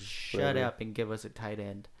 listeners, Shut whatever. up and give us a tight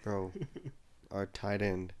end. Bro. Our tight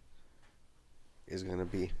end is gonna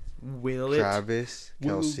be Will it? Travis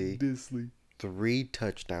Will Kelsey. Disley. 3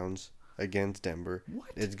 touchdowns against Denver. What?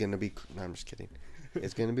 It's gonna be. No, I'm just kidding.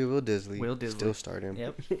 It's gonna be Will Disley. Will Disley. Still start him.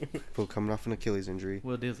 Yep. Still coming off an Achilles injury.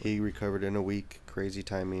 Will Disley. He recovered in a week. Crazy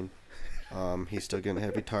timing. He's still getting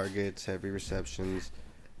heavy targets, heavy receptions.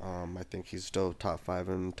 I think he's still top 5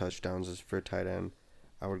 in touchdowns as for tight end.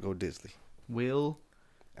 I would go Disley. Will.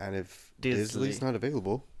 And if Disley. Disley's not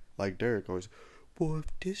available, like Derek always, well,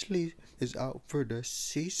 if Disley is out for the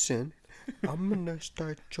season, I'm gonna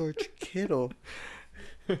start George Kittle.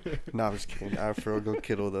 No, I'm just kidding. I for real go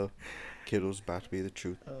Kittle though. Kittle's about to be the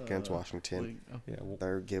truth against Washington. Yeah, well,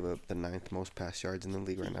 They give up the 9th most pass yards in the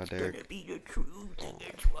league right now, Derek. Be the truth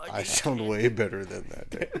against I sound way better than that,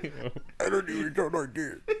 Derek. I don't even sound like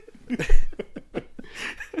it.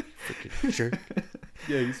 Freaking jerk.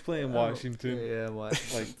 yeah, he's playing Washington. Yeah,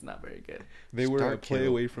 Washington's not very good. They were a Start play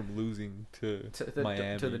Kittle. away from losing to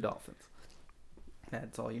Miami. To the Dolphins.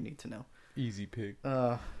 That's all you need to know. Easy pick.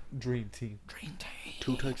 Dream team. Dream team.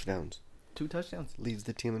 2 touchdowns. 2 touchdowns. Leads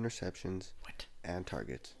the team in receptions What? and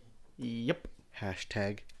targets. Yep.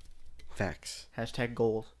 Hashtag facts. Hashtag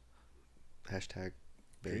goals. Hashtag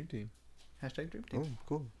Dream big. team. Hashtag dream team. Oh,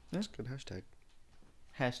 cool. That's a good hashtag.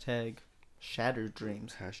 Hashtag shattered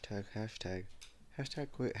dreams. Hashtag.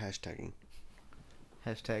 Hashtag quit hashtagging.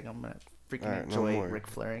 Hashtag I'm gonna freaking Alright, no enjoy more. Ric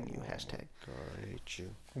Flairing you. Hashtag. God, I hate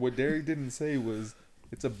you. What Derek didn't say was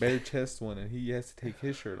it's a bare chest one, and he has to take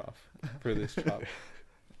his shirt off for this chop.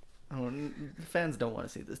 Oh, the fans don't want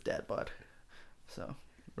to see this dad bod, so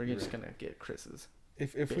we're just gonna get Chris's.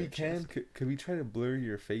 If we Bare can, chest. could we try to blur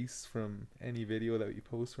your face from any video that we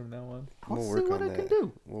post from now on? I'll We'll see work what on I that. can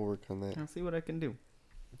do. We'll work on that. I'll see what I can do.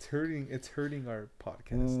 It's hurting our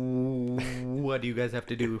podcast. What do you guys have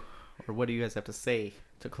to do, or what do you guys have to say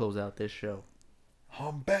to close out this show?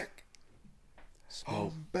 I'm back.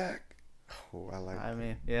 Smoke. I'm back. Oh, I like. I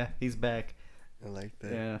mean, yeah, he's back. I like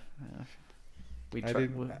that. Yeah. We I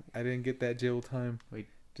didn't get that jail time. We-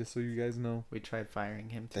 Just so you guys know. we tried firing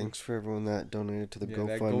him too. Thanks for everyone that donated to the Yeah,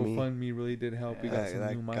 that GoFundMe. GoFundMe really did help. We got some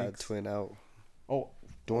that new got mics. twin out. Oh,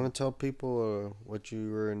 Do you want to tell people what you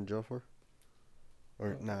were in jail for?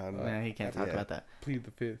 Or nah, Nah, he can't talk yeah. about that. plead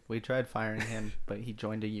the fifth. We tried firing him, but he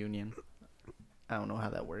joined a union. I don't know how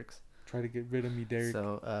that works. Try to get rid of me, Derek.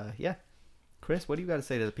 So, yeah. Chris, what do you got to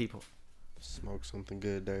say to the people? Smoke something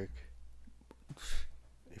good, Derek.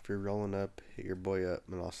 If you're rolling up, hit your boy up,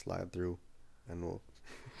 and I'll slide through, and we'll.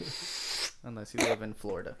 Unless you live in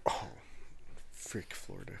Florida. Oh, frick,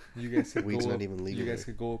 Florida. You guys could Weed's go not up, even legal You guys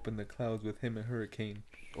there. could go up in the clouds with him and Hurricane.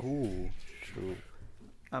 Oh, true.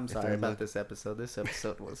 I'm If sorry they're about look- this episode. This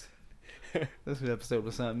episode was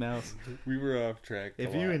something else. We were off track.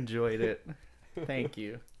 If a you lot. enjoyed it, thank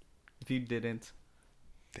you. If you didn't,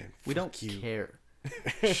 Then we don't fuck you. care.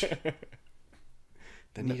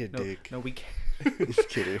 Then eat a dick. No, we care. Just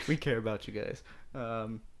kidding. We care about you guys.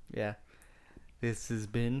 Yeah. This has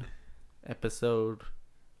been episode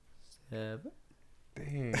 7.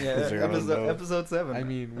 Dang. Yeah, Is there no- episode 7. I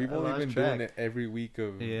mean, we've I only lost been track. doing it every week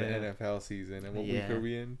of Yeah. the NFL season. And what week Yeah. are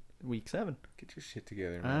we in? Week 7. Get your shit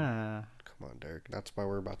together, man. Come on, Derek. That's why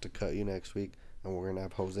we're about to cut you next week, and we're gonna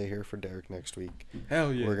have Jose here for Derek next week.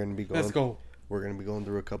 Hell yeah. We're gonna be going. Let's go. We're gonna be going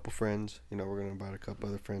through a couple friends. You know, we're gonna invite a couple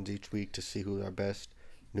other friends each week to see who's our best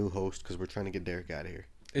new host, because we're trying to get Derek out of here.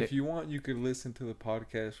 If you want, you could listen to the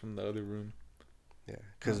podcast from the other room. Yeah,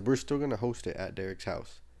 because we're still gonna host it at Derek's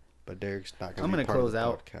house, but Derek's not gonna. I'm be gonna part close of the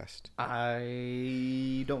out. podcast.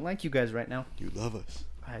 I don't like you guys right now. You love us.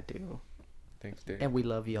 I do. Thanks, Derek. And we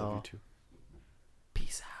love Love y'all. you too.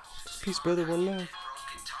 Peace out. Peace, brother. One love.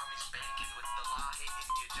 Broken Tommy's banging with the law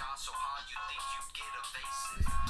hitting your jaw so hard you think you get evasive.